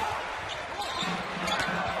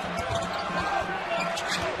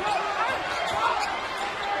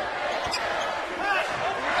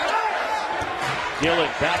 Gillen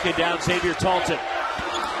backing down Xavier Talton.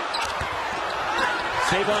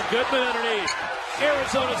 Savon Goodman underneath.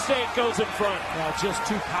 Arizona State goes in front. Now just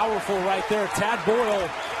too powerful right there. Tad Boyle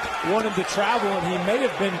wanted to travel, and he may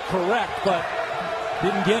have been correct, but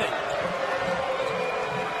didn't get it.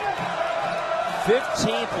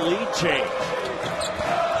 15th lead change.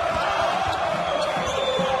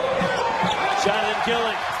 Jonathan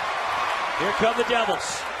Gillen. Here come the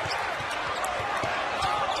Devils.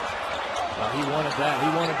 Well, he wanted that. He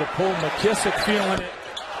wanted to pull McKissic, feeling it.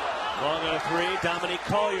 Long on a three. Dominique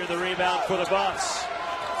Collier the rebound for the Buffs.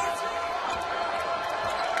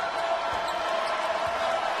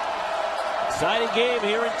 Exciting game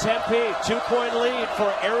here in Tempe. 2-point lead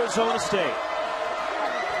for Arizona State.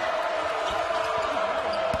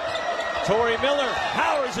 Torrey Miller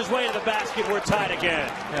powers his way to the basket. We're tied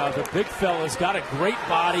again. Now the big fella's got a great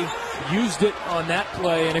body. Used it on that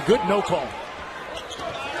play, and a good no call.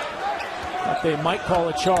 They might call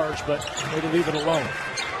a charge, but way to leave it alone.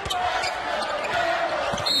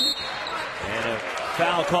 And a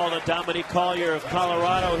foul called on Dominique Collier of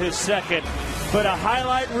Colorado, his second. But a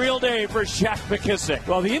highlight reel day for Shaq McKissic.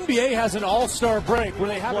 Well, the NBA has an all-star break where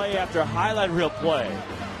they have play after highlight reel play.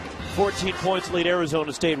 14 points lead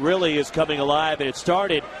Arizona State really is coming alive, and it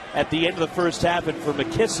started at the end of the first half, and for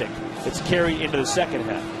McKissic, it's carried into the second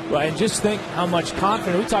half. Well, and just think how much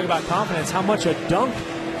confidence, we talk about confidence, how much a dunk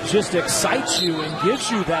just excites you and gives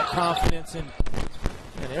you that confidence, and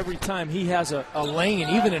every time he has a lane,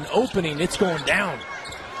 even an opening, it's going down.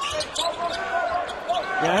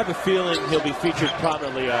 Yeah, I have a feeling he'll be featured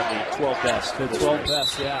prominently on the 12 best. The 12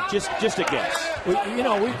 best, yeah. Just a guess. We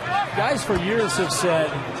guys for years have said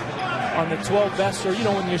on the 12 best, or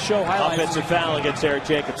when you show highlights. Offensive foul against Eric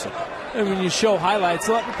Jacobson. And when you show highlights,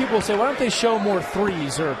 a lot of people say, why don't they show more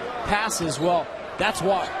threes or passes? Well, that's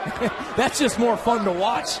why. That's just more fun to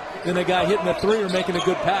watch than a guy hitting a three or making a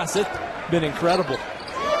good pass. It's been incredible.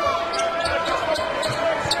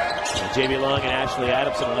 And J.B. Long and Ashley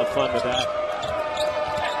Adamson will have fun with that.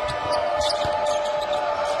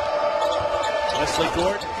 Wesley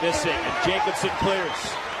Gordon missing, and Jacobson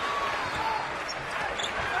clears.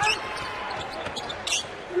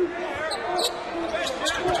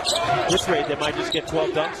 At this rate, they might just get 12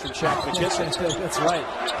 dunks from Shaq McKissic. That's right.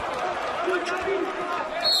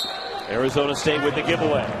 Arizona State with the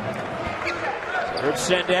giveaway. Herb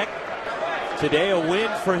Sendek. Today, a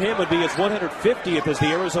win for him would be his 150th as the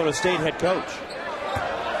Arizona State head coach.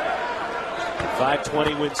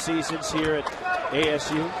 520 win seasons here at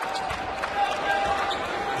ASU.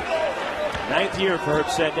 9th year for Herb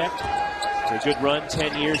Sendek. It's a good run,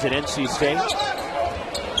 10 years at NC State.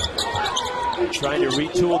 Trying to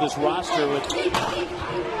retool this roster with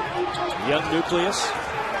young nucleus.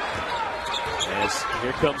 As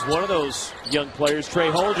here comes one of those young players, Trey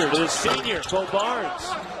Holder, to the senior, Bo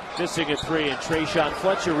Barnes. Missing a three, and Trayshawn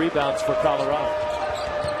Fletcher rebounds for Colorado.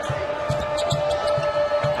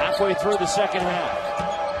 Halfway through the second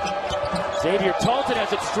half. Xavier Talton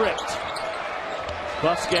has it stripped.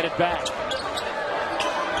 Buffs get it back.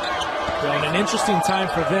 Well, an interesting time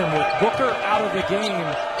for them with Booker out of the game.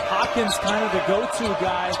 Hopkins kind of the go-to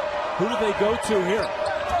guy. Who do they go to here?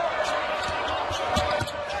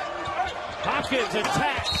 Hopkins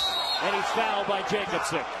attacks, and he's fouled by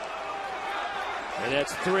Jacobson. And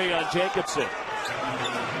that's 3 on Jacobson.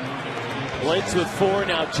 Blakes with 4,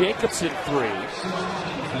 now Jacobson 3.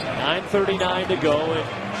 9:39 to go, and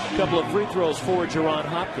a couple of free throws for Jerron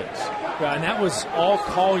Hopkins. Yeah, and that was all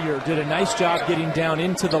Collier. Did a nice job getting down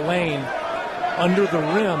into the lane, under the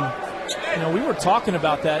rim. We were talking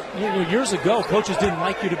about that years ago. Coaches didn't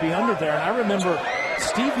like you to be under there, and I remember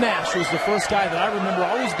Steve Nash was the first guy that I remember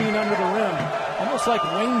always being under the rim, almost like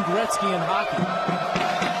Wayne Gretzky in hockey.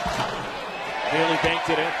 Nearly banked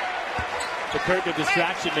it in. The curtain of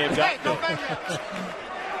distraction may have gotten him.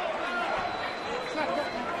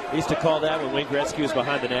 He used to call that when Wayne Gretzky was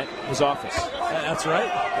behind the net, his office. That's right.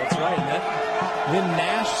 That's right. And then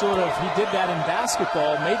Nash he did that in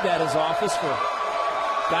basketball, made that his office for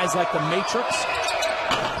guys like the Matrix.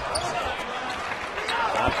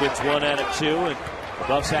 Hopkins 1 out of 2, and The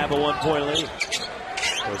Buffs have a 1-point lead.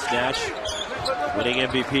 Coach Nash winning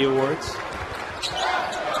MVP awards.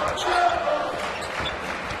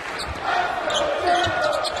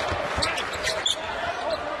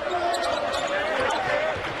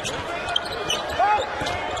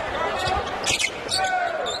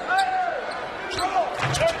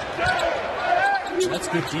 That's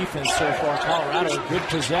good defense so far. Colorado, good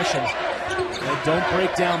possession. They don't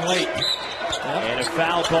break down late. And a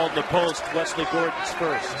foul called in the post. Wesley Gordon's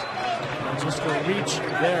first. And just a reach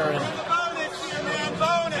there.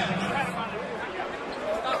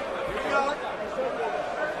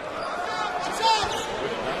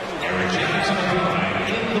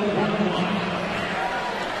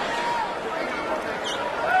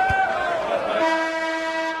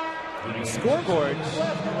 And the scoreboard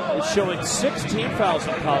is showing 16 fouls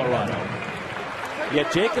in Colorado.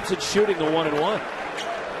 Yet Jacobson shooting the 1-and-1.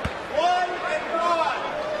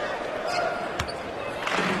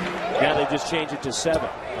 Now they just changed it to 7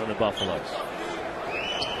 on the Buffaloes.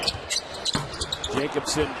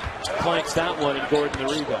 Jacobson planks that one and Gordon the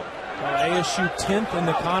rebound. ASU 10th in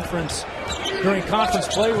the conference during conference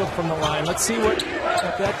play from the line. Let's see what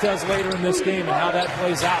that does later in this game and how that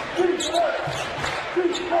plays out.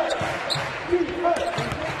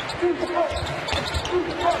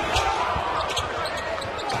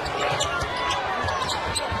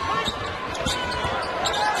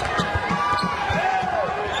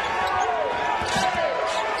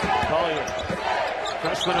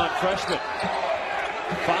 Freshman on freshman.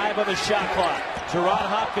 5 on the shot clock. Gerard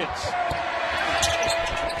Hopkins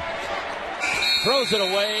throws it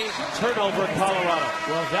away. Turnover, Colorado.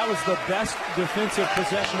 Well, that was the best defensive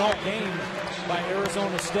possession all game by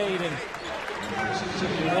Arizona State, and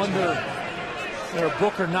you wonder,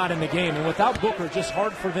 Booker not in the game, and without Booker, just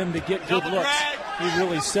hard for them to get good looks. He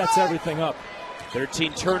really sets everything up.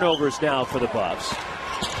 13 turnovers now for the Buffs.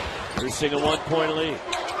 Losing a 1-point lead.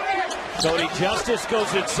 Cody Justice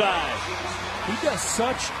goes inside. He does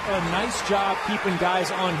such a nice job keeping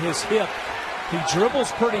guys on his hip. He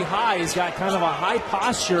dribbles pretty high. He's got kind of a high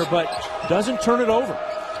posture, but doesn't turn it over.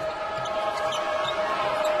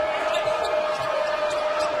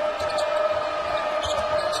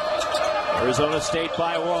 Arizona State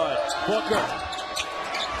by 1. Booker.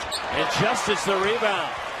 And Justice the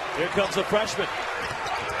rebound. Here comes the freshman.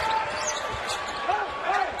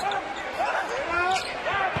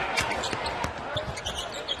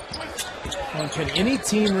 Can any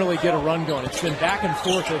team really get a run going? It's been back and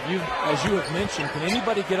forth, as you have mentioned. Can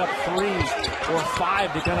anybody get up 3 or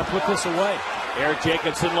 5 to kind of put this away? Eric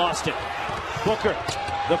Jacobson lost it. Booker,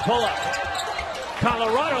 the pull-up.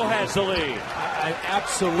 Colorado has the lead. I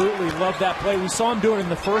absolutely love that play. We saw him do it in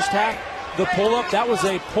the first half. The pull-up, that was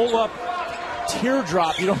a pull-up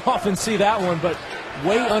teardrop. You don't often see that one, but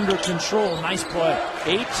way under control. Nice play.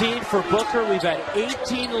 18 for Booker. We've had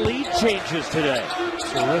 18 lead changes today.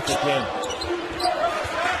 Terrific game.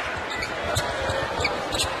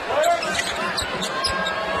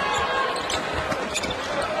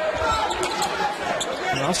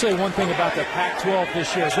 I'll say one thing about the Pac-12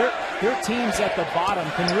 this year. Their teams at the bottom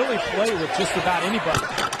can really play with just about anybody.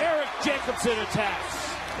 Eric Jacobson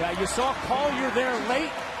attacks. Yeah, you saw Collier there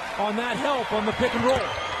late on that help on the pick and roll.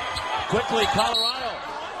 Quickly, Colorado.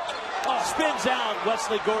 Oh, spins out.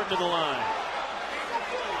 Wesley Gordon to the line.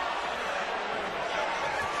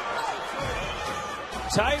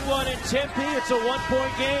 Tight one in Tempe. It's a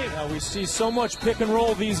 1-point game. Yeah, we see so much pick and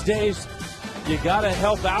roll these days. You got to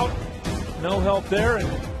help out. No help there, and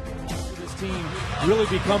this team really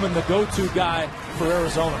becoming the go-to guy for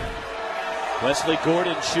Arizona. Wesley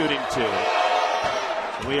Gordon shooting 2.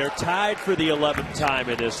 We are tied for the 11th time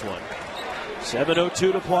in this one.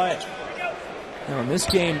 7:02 to play. Now, this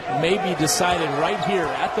game may be decided right here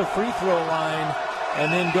at the free throw line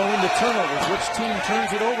and then go into turnovers. Which team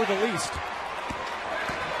turns it over the least?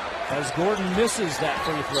 As Gordon misses that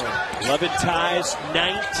free throw. 11 ties,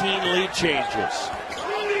 19 lead changes.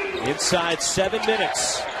 Inside 7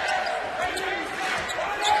 minutes.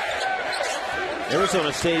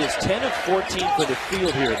 Arizona State is 10 of 14 for the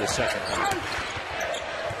field here in the second half.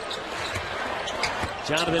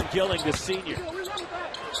 Jonathan Gilling, the senior.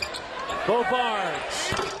 Bo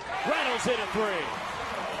Barnes rattles in a 3.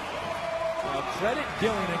 Credit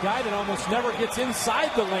Gilling, a guy that almost never gets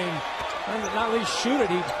inside the lane. Not at least shoot it.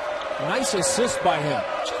 Nice assist by him.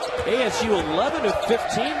 ASU 11 of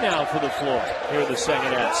 15 now for the floor here in the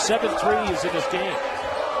second half. 7 threes in this game.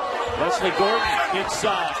 Wesley Gordon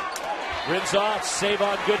inside. Rims off.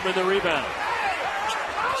 Savon Goodman the rebound.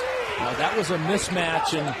 Now that was a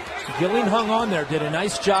mismatch, and Gilling hung on there. Did a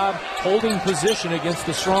nice job holding position against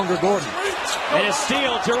the stronger Gordon. And a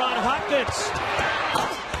steal. Gerard Hopkins.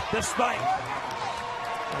 the spike.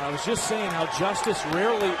 And I was just saying how Justice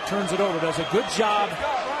rarely turns it over. Does a good job,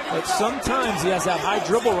 but sometimes he has that high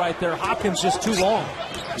dribble right there. Hopkins just too long.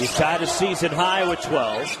 He's tied a season high with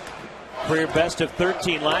 12. Career best of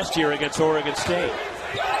 13 last year against Oregon State.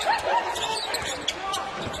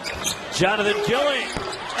 Jonathan Gilling,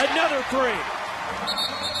 another three.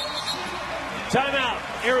 Timeout,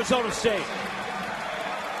 Arizona State.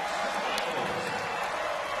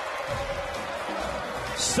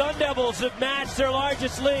 Sun Devils have matched their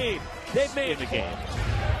largest lead. They've made the game.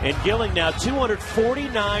 And Gilling now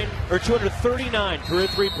 239 career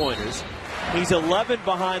three-pointers. He's 11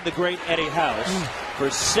 behind the great Eddie House for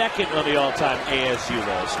second on the all-time ASU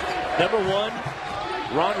list. Number one,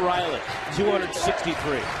 Ron Riley,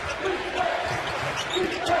 263.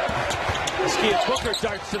 Skia Booker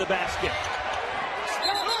darts to the basket.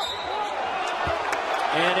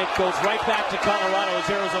 And it goes right back to Colorado as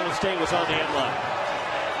Arizona State was on the end line.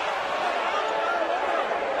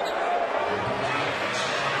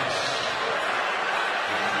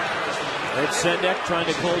 Herb Sendek trying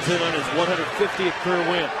to close in on his 150th career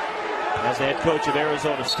win. As the head coach of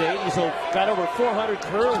Arizona State, he's got over 400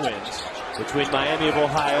 career wins between Miami of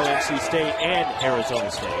Ohio, NC State, and Arizona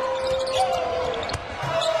State.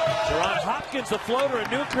 Teron Hopkins, the floater, a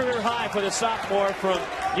new career high for the sophomore from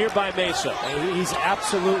nearby Mesa. He's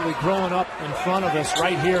absolutely growing up in front of us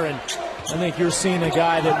right here, and I think you're seeing a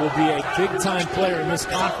guy that will be a big-time player in this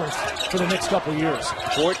conference for the next couple years.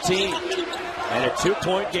 14 and a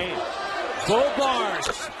two-point game. Bo Barnes,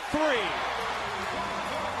 three.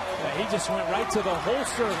 Yeah, he just went right to the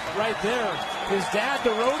holster right there. His dad, the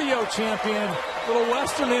rodeo champion, little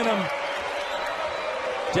Western in him.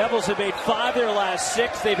 Devils have made 5 of their last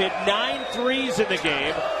 6. They've hit 9 threes in the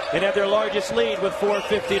game and have their largest lead with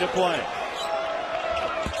 4:50 to play.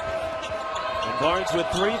 And Barnes with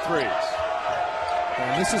 3 threes.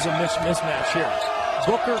 And this is a mismatch here.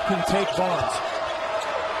 Booker can take Barnes.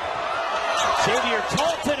 Xavier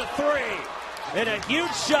Talton, a three. And a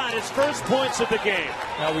huge shot, his first points of the game.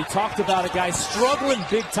 Now, we talked about a guy struggling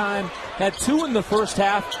big time. Had 2 in the first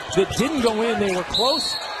half that didn't go in. They were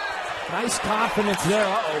close. Nice confidence there.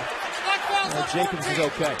 Jacobs is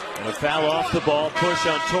okay. And a foul off the ball. Push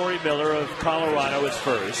on Torrey Miller of Colorado is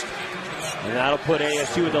first. And that'll put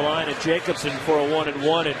ASU in the line at Jacobson for a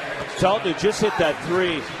 1-and-1. And Talton, who just hit that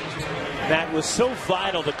three, that was so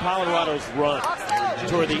vital to Colorado's run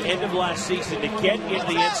toward the end of last season to get into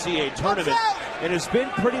the NCAA tournament, and has been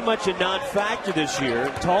pretty much a non-factor this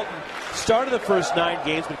year. Talton started the first 9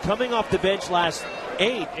 games, but coming off the bench last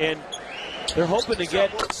 8, and they're hoping to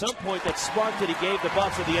get at some point that spark that he gave the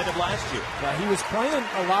Bucks at the end of last year. Yeah, he was playing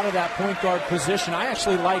a lot of that point guard position. I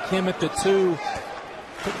actually like him at the 2.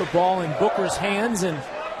 Put the ball in Booker's hands and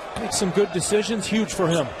make some good decisions. Huge for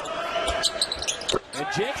him. And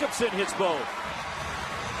Jacobson hits both.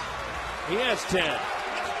 He has 10.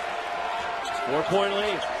 4-point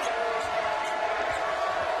lead.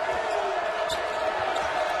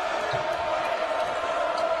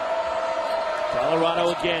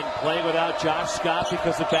 Colorado again playing without Josh Scott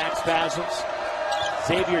because of back spasms.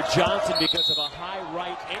 Xavier Johnson because of a high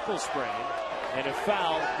right ankle sprain. And a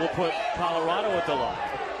foul will put Colorado at the line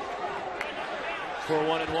for a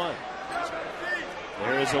 1-and-1.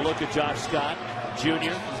 There is a look at Josh Scott,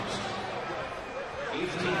 Jr.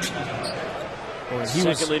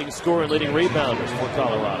 Second leading scorer and leading rebounder for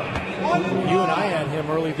Colorado. You and I had him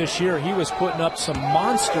early this year. He was putting up some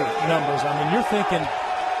monster numbers. I mean, you're thinking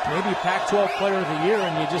maybe Pac-12 Player of the Year,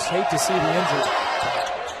 and you just hate to see the injury.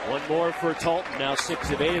 One more for Talton, now 6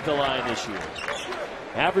 of 8 at the line this year.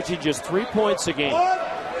 Averaging just 3 points a game.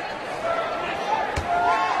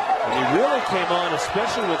 And he really came on,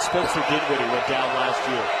 especially when Spencer Dinwiddie went down last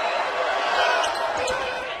year.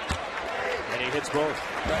 And he hits both.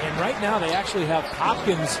 And right now they actually have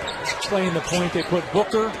Hopkins playing the point. They put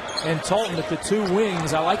Booker and Talton at the 2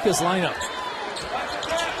 wings. I like this lineup.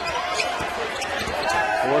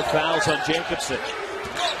 4 fouls on Jacobson.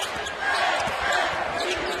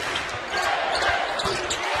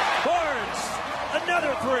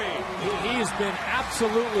 Another three. He has been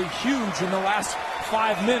absolutely huge in the last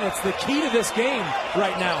 5 minutes. The key to this game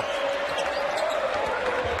right now.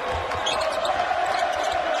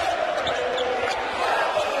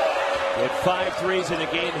 With 5 threes in the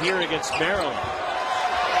game here against Maryland.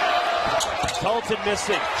 Talton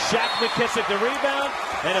missing. Shaq McKissic the rebound,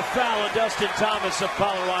 and a foul on Dustin Thomas of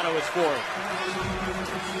Colorado is 4th.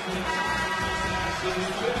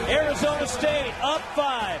 Arizona State up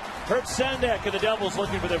 5. Herb Sendek and the Devils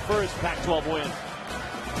looking for their first Pac-12 win.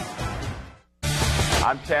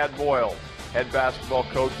 I'm Tad Boyle, head basketball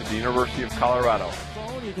coach at the University of Colorado.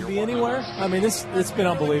 zone. You can be anywhere. I mean, it's been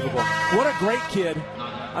unbelievable. What a great kid.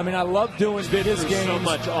 I mean, I love doing his games. So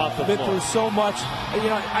much off the been floor. through so much. You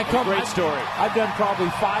know, Great story. I've done probably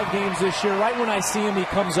 5 games this year. Right when I see him, he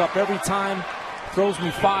comes up every time, throws me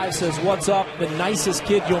 5, says, "What's up?" The nicest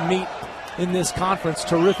kid you'll meet in this conference.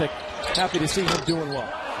 Terrific. Happy to see him doing well.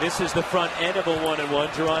 This is the front end of a 1-and-1.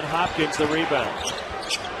 Jerron Hopkins, the rebound.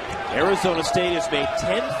 Arizona State has made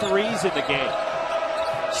 10 threes in the game.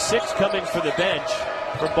 6 coming for the bench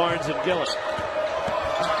for Barnes and Gillett.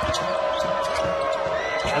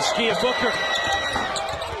 Askia Booker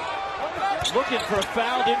looking for a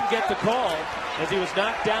foul, didn't get the call as he was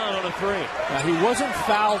knocked down on a 3. Now, he wasn't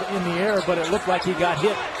fouled in the air, but it looked like he got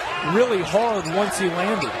hit really hard once he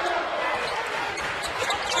landed.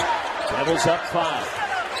 Devils up 5.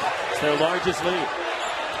 It's their largest lead.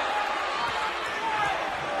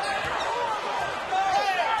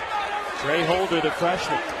 Trey Holder, the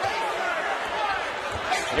freshman.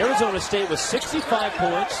 Arizona State with 65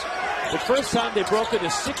 points. The first time they broke the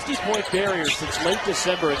 60-point barrier since late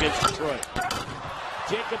December against Detroit.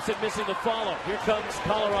 Jacobson missing the follow. Here comes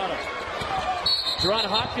Colorado. Jerron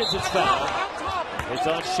Hopkins is fouled. It's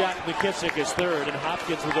on Shaq McKissic, his 3rd, and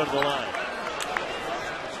Hopkins will go to the line.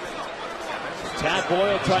 Tad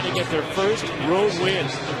Boyle trying to get their first road win.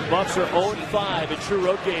 Buffs are 0-5 in true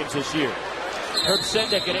road games this year. Herb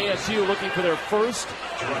Sendek at ASU looking for their first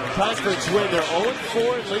conference win. They're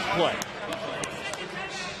 0-4 in league play.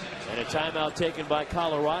 And a timeout taken by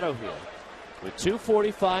Colorado here with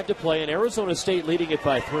 2:45 to play, and Arizona State leading it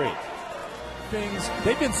by 3.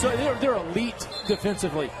 They've been they're elite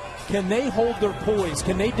defensively. Can they hold their poise?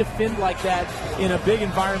 Can they defend like that in a big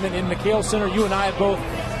environment in McHale Center? You and I have both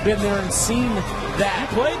been there and seen that.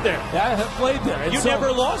 You played there. I have played there. You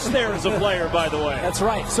never lost there as a player, by the way. That's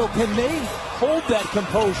right. So can they hold that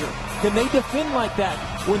composure? Can they defend like that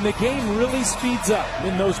when the game really speeds up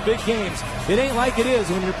in those big games? It ain't like it is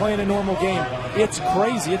when you're playing a normal game. It's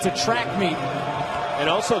crazy. It's a track meet. And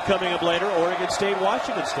also coming up later, Oregon State,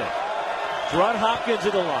 Washington State. Jerron Hopkins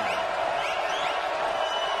at the line.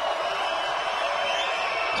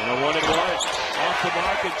 And a 1-and-1 off the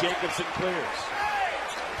mark, and Jacobson clears.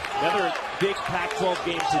 Another big Pac-12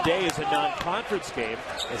 game today is a non-conference game,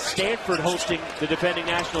 as Stanford hosting the defending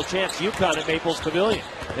national champs UConn at Maples Pavilion.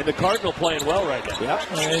 And the Cardinal playing well right now.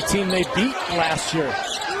 Yep, and a team they beat last year.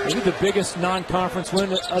 Maybe the biggest non-conference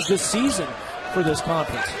win of the season for this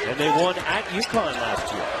conference. And they won at UConn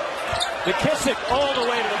last year. McKissic all the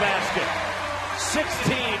way to the basket.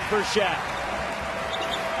 16 for Shaq.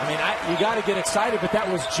 I mean, you got to get excited, but that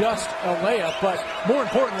was just a layup. But more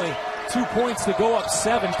importantly, 2 points to go up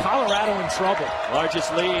 7. Colorado in trouble.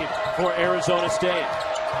 Largest lead for Arizona State.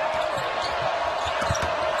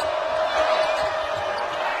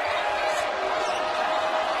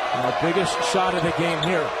 Our biggest shot of the game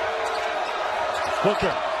here.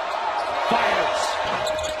 Booker fires.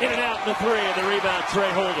 In and out in the 3, and the rebound, Trey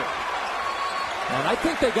Holder. And I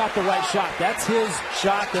think they got the right shot. That's his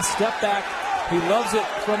shot, the step back. He loves it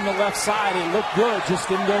from the left side. It looked good, just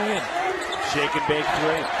didn't go in. Shake and bake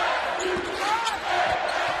 3.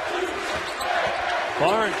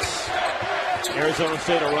 Barnes. Arizona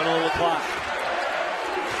State will run on the clock.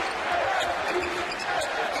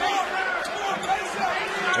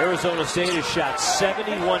 Arizona State has shot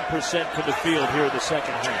 71% from the field here in the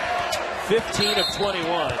second half. 15 of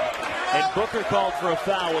 21. And Booker called for a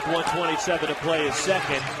foul with 1:27 to play his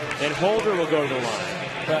second. And Holder will go to the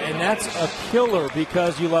line. And that's a killer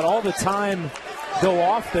because you let all the time go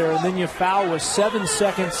off there and then you foul with 7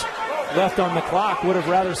 seconds left on the clock. Would have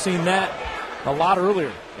rather seen that a lot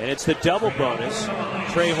earlier. And it's the double bonus.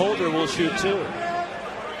 Trey Holder will shoot 2.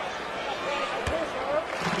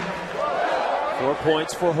 4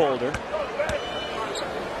 points for Holder.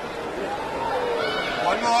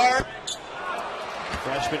 One more.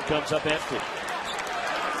 Freshman comes up empty.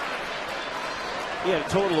 He had a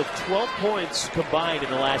total of 12 points combined in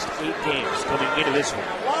the last 8 games coming into this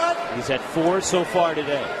one. He's had 4 so far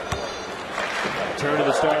today. Return to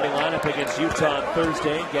the starting lineup against Utah on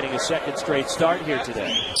Thursday, getting a second straight start here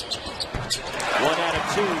today. 1 out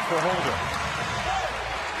of 2 for Holder.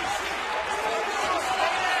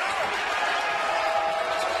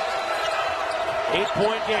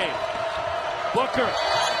 Eight-point game. Booker,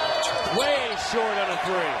 way short on a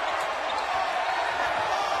 3.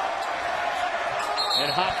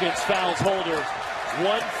 And Hopkins fouls Holder.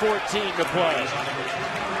 1:14 to play.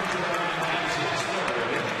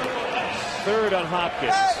 Third on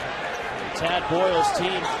Hopkins. Tad Boyle's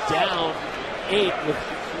team down 8 with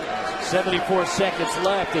 74 seconds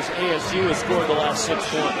left as ASU has scored the last 6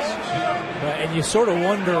 points. And you sort of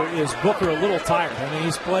wonder, is Booker a little tired? I mean,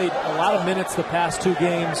 he's played a lot of minutes the past 2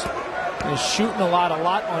 games. He's shooting a lot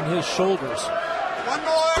on his shoulders. One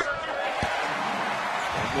more.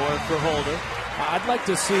 One more for Holder. I'd like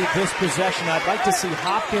to see this possession. I'd like to see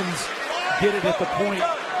Hopkins get it at the point,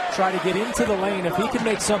 try to get into the lane. If he can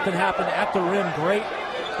make something happen at the rim, great.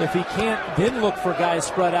 If he can't, then look for guys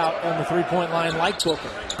spread out on the three-point line like Booker.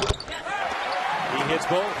 He hits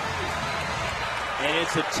both. And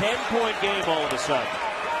it's a 10-point game all of a sudden.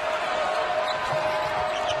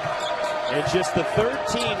 And just the third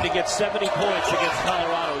team to get 70 points against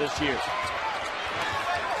Colorado this year.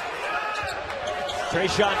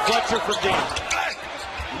 Trayshawn Fletcher from deep.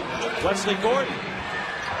 Wesley Gordon.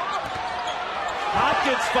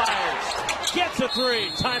 Hopkins fires. Gets a 3.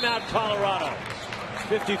 Timeout Colorado.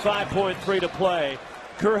 55.3 to play.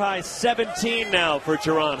 Career high 17 now for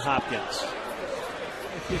Jerron Hopkins.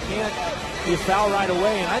 If you can't, you foul right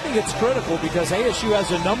away. And I think it's critical because ASU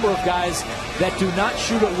has a number of guys that do not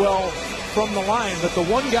shoot it well from the line. But the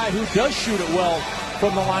one guy who does shoot it well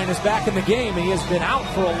from the line is back in the game. And he has been out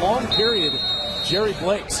for a long period. Jerry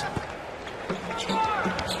Blakes.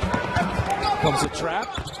 Comes a trap.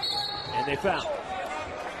 And they foul.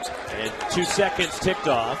 And 2 seconds ticked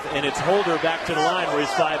off. And it's Holder back to the line where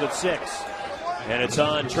he's 5 of 6. And it's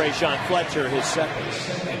on Trayshawn Fletcher, his second.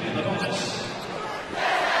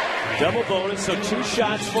 Double bonus, so 2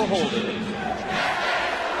 shots for Holder.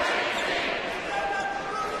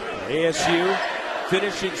 ASU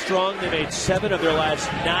finishing strong. They made 7 of their last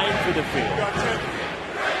 9 for the field.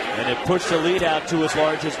 And it pushed the lead out to as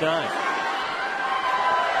large as 9.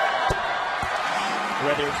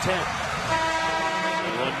 Rather 10.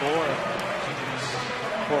 And one more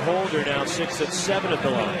for Holder, now 6 of 7 at the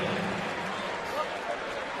line.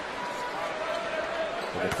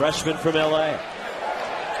 And the freshman from LA.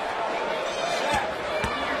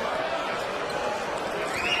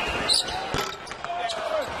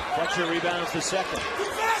 Fletcher rebounds the second.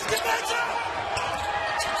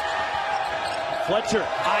 Fletcher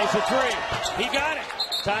eyes a 3. He got it.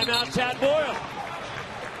 Timeout, Tad Boyle.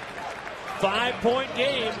 5-point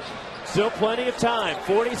game. Still plenty of time.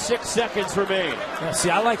 46 seconds remain. Yeah, see,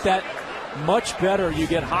 I like that much better. You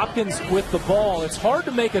get Hopkins with the ball. It's hard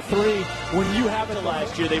to make a 3 when you have it.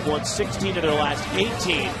 Last year, they've won 16 of their last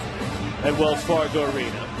 18 at Wells Fargo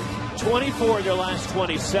Arena. 24 of their last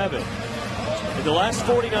 27. In the last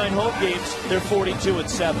 49 home games, they're 42 and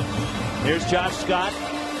 7. Here's Josh Scott.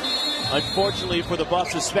 Unfortunately for the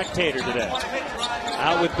Buffs, a spectator today.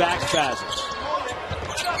 Out with back spasms.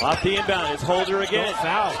 Off the inbound, it's Holder again.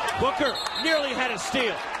 Foul. Booker nearly had a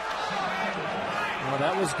steal. Well,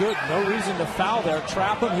 that was good. No reason to foul there.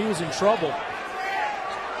 Trap him. He was in trouble.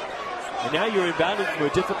 And now you're inbounded from a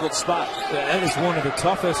difficult spot. That is one of the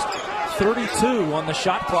toughest. 32 on the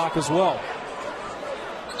shot clock as well.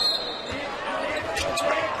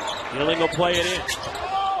 Gilling will play it in.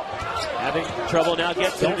 Having trouble now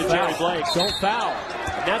gets it to Jerry Blakes. Don't foul.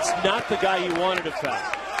 And that's not the guy you wanted to foul.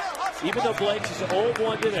 Even though Blakes is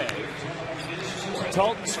 0-1 today,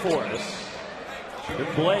 Talton's 4th.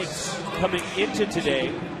 But Blakes coming into today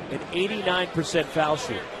an 89% foul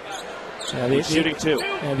shooter. He's shooting 2.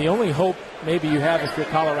 And the only hope maybe you have if you're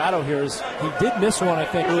Colorado here is he did miss one, I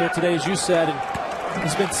think, earlier today, as you said, and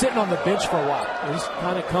he's been sitting on the bench for a while. He's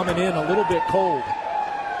kind of coming in a little bit cold.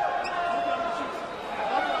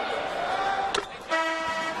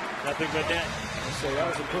 Nothing but net. So that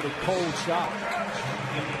was a pretty cold shot.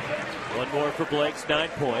 One more for Blakes, 9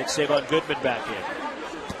 points. Savon Goodman back in.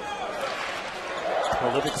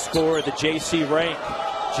 Prolific scorer of the JC rank,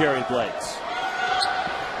 Jerry Blakes.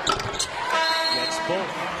 Gets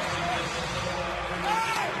both.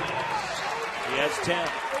 He has 10.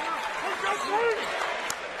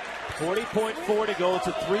 40.4 to go. It's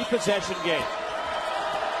a 3-possession game.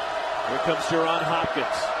 Here comes Jerron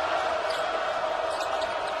Hopkins.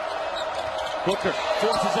 Booker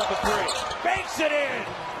forces up a 3. Banks it in!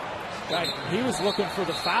 Right. He was looking for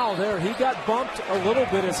the foul there. He got bumped a little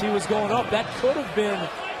bit as he was going up. That could have been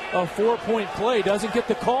a 4-point play. Doesn't get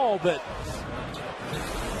the call, but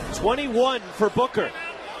 21 for Booker.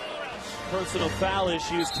 Personal foul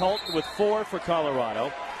issues. Talton with 4 for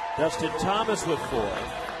Colorado. Dustin Thomas with 4.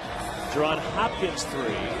 Jerron Hopkins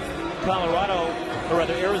 3. Colorado, or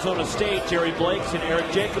rather Arizona State, Jerry Blakes and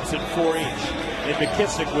Eric Jacobson 4 each. And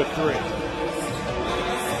McKissic with 3.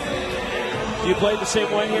 Do you play the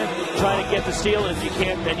same way here? Try to get the steal, and if you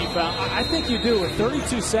can't, then you foul? I think you do. With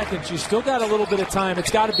 32 seconds, you still got a little bit of time.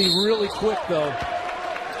 It's got to be really quick, though.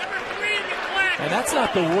 And that's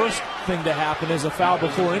not the worst thing to happen, is a foul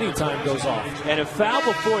before any time goes off. And a foul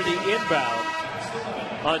before the inbound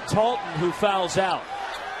on Talton, who fouls out.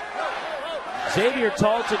 Xavier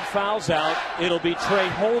Talton fouls out. It'll be Trey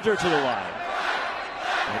Holder to the line.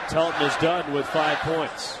 And Talton is done with 5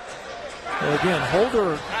 points. Well, again,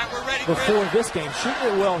 Holder, before this game, shooting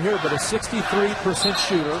it well here, but a 63%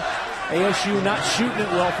 shooter. ASU not shooting it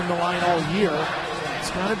well from the line all year. It's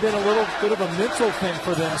kind of been a little bit of a mental thing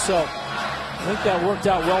for them, so I think that worked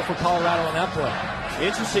out well for Colorado in that play.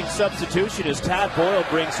 Interesting substitution as Tad Boyle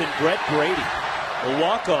brings in Brett Brady. The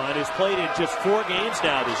walk-on has played in just 4 games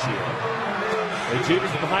now this year. The junior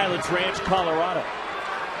from Highlands Ranch, Colorado.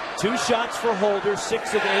 2 shots for Holder,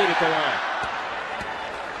 6 of 8 at the line.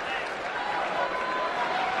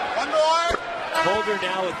 One more. Holder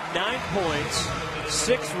now with 9 points,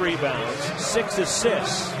 6 rebounds, 6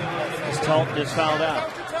 assists as Talton is fouled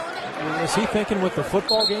out. Was he thinking with the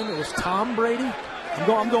football game it was Tom Brady?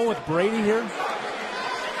 I'm going with Brady here.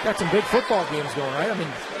 Got some big football games going, right? I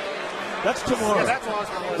mean, that's tomorrow.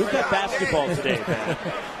 We've got basketball today, man.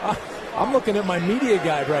 I'm looking at my media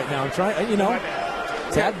guide right now. I'm trying, you know,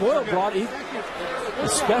 Tad Boyle brought a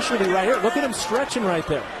specialty right here. Look at him stretching right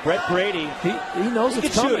there. Brett Brady. He knows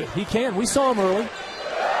it's coming. He can. We saw him early.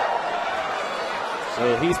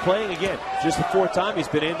 So he's playing again. Just the 4th time he's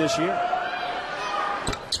been in this year.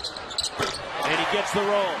 And he gets the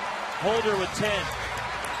roll. Holder with 10.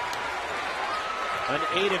 An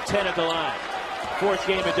 8 of 10 at the line. 4th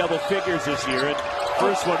game in double figures this year, and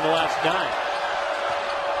first one in the last 9.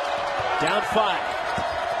 Down 5.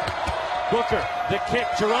 Booker, the kick.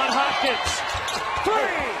 Jerron Hopkins. 3!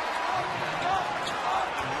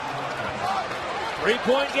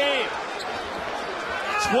 3-point game.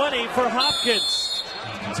 20 for Hopkins.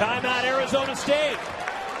 Timeout, Arizona State.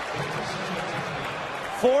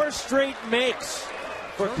 4 straight makes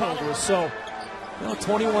for Colorado. So,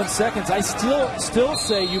 21 seconds. I still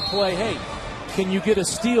say you play, hey, can you get a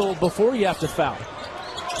steal before you have to foul?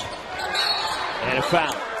 And a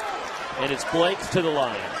foul. And it's Blake's to the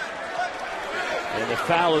line. And the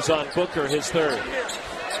foul is on Booker, his 3rd.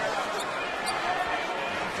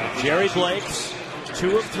 Jerry Blake's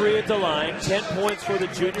 2 of 3 at the line. 10 points for the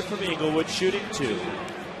junior from Inglewood, shooting 2.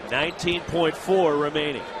 19.4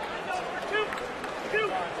 remaining.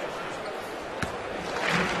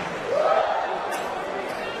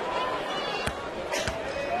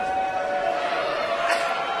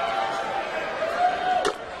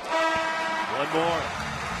 More.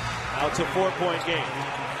 Now it's a 4-point game.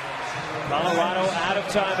 Colorado out of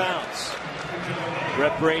timeouts.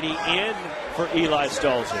 Brett Brady in for Eli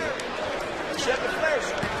Stalzer.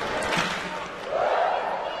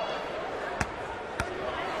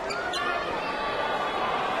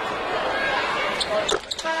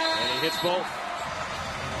 And he hits both.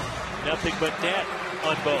 Nothing but net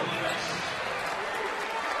on both.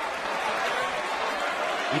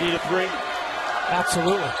 You need a 3.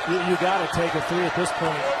 Absolutely. You got to take a 3 at this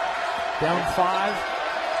point. Down 5.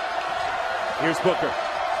 Here's Booker.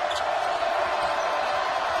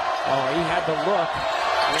 Oh, he had the look.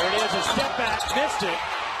 There it is, a step back, missed it.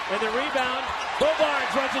 And the rebound, Bo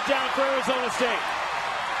Barnes runs it down for Arizona State.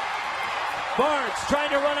 Barnes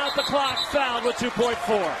trying to run out the clock, fouled with 2.4.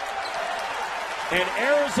 And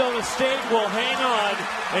Arizona State will hang on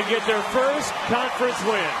and get their first conference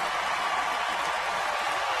win.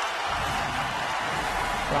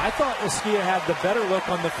 Well, I thought Esquia had the better look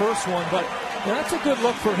on the first one, but that's a good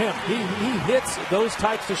look for him. He hits those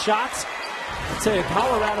types of shots. I'd say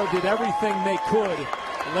Colorado did everything they could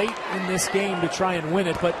late in this game to try and win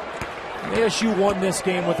it, but ASU won this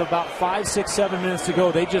game with about 5, 6, 7 minutes to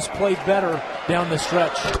go. They just played better down the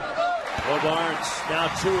stretch. Bo Barnes now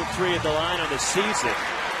 2 of 3 at the line on the season.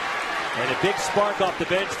 And a big spark off the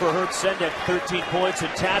bench for Herb Sendek, 13 points,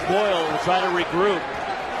 and Tad Boyle will try to regroup.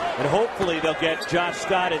 And hopefully they'll get Josh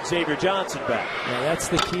Scott and Xavier Johnson back. Yeah, that's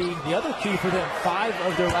the key. The other key for them, 5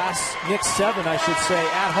 of their next 7, I should say,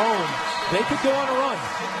 at home. They could go on a run.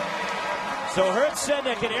 So Herb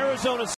Sendek in Arizona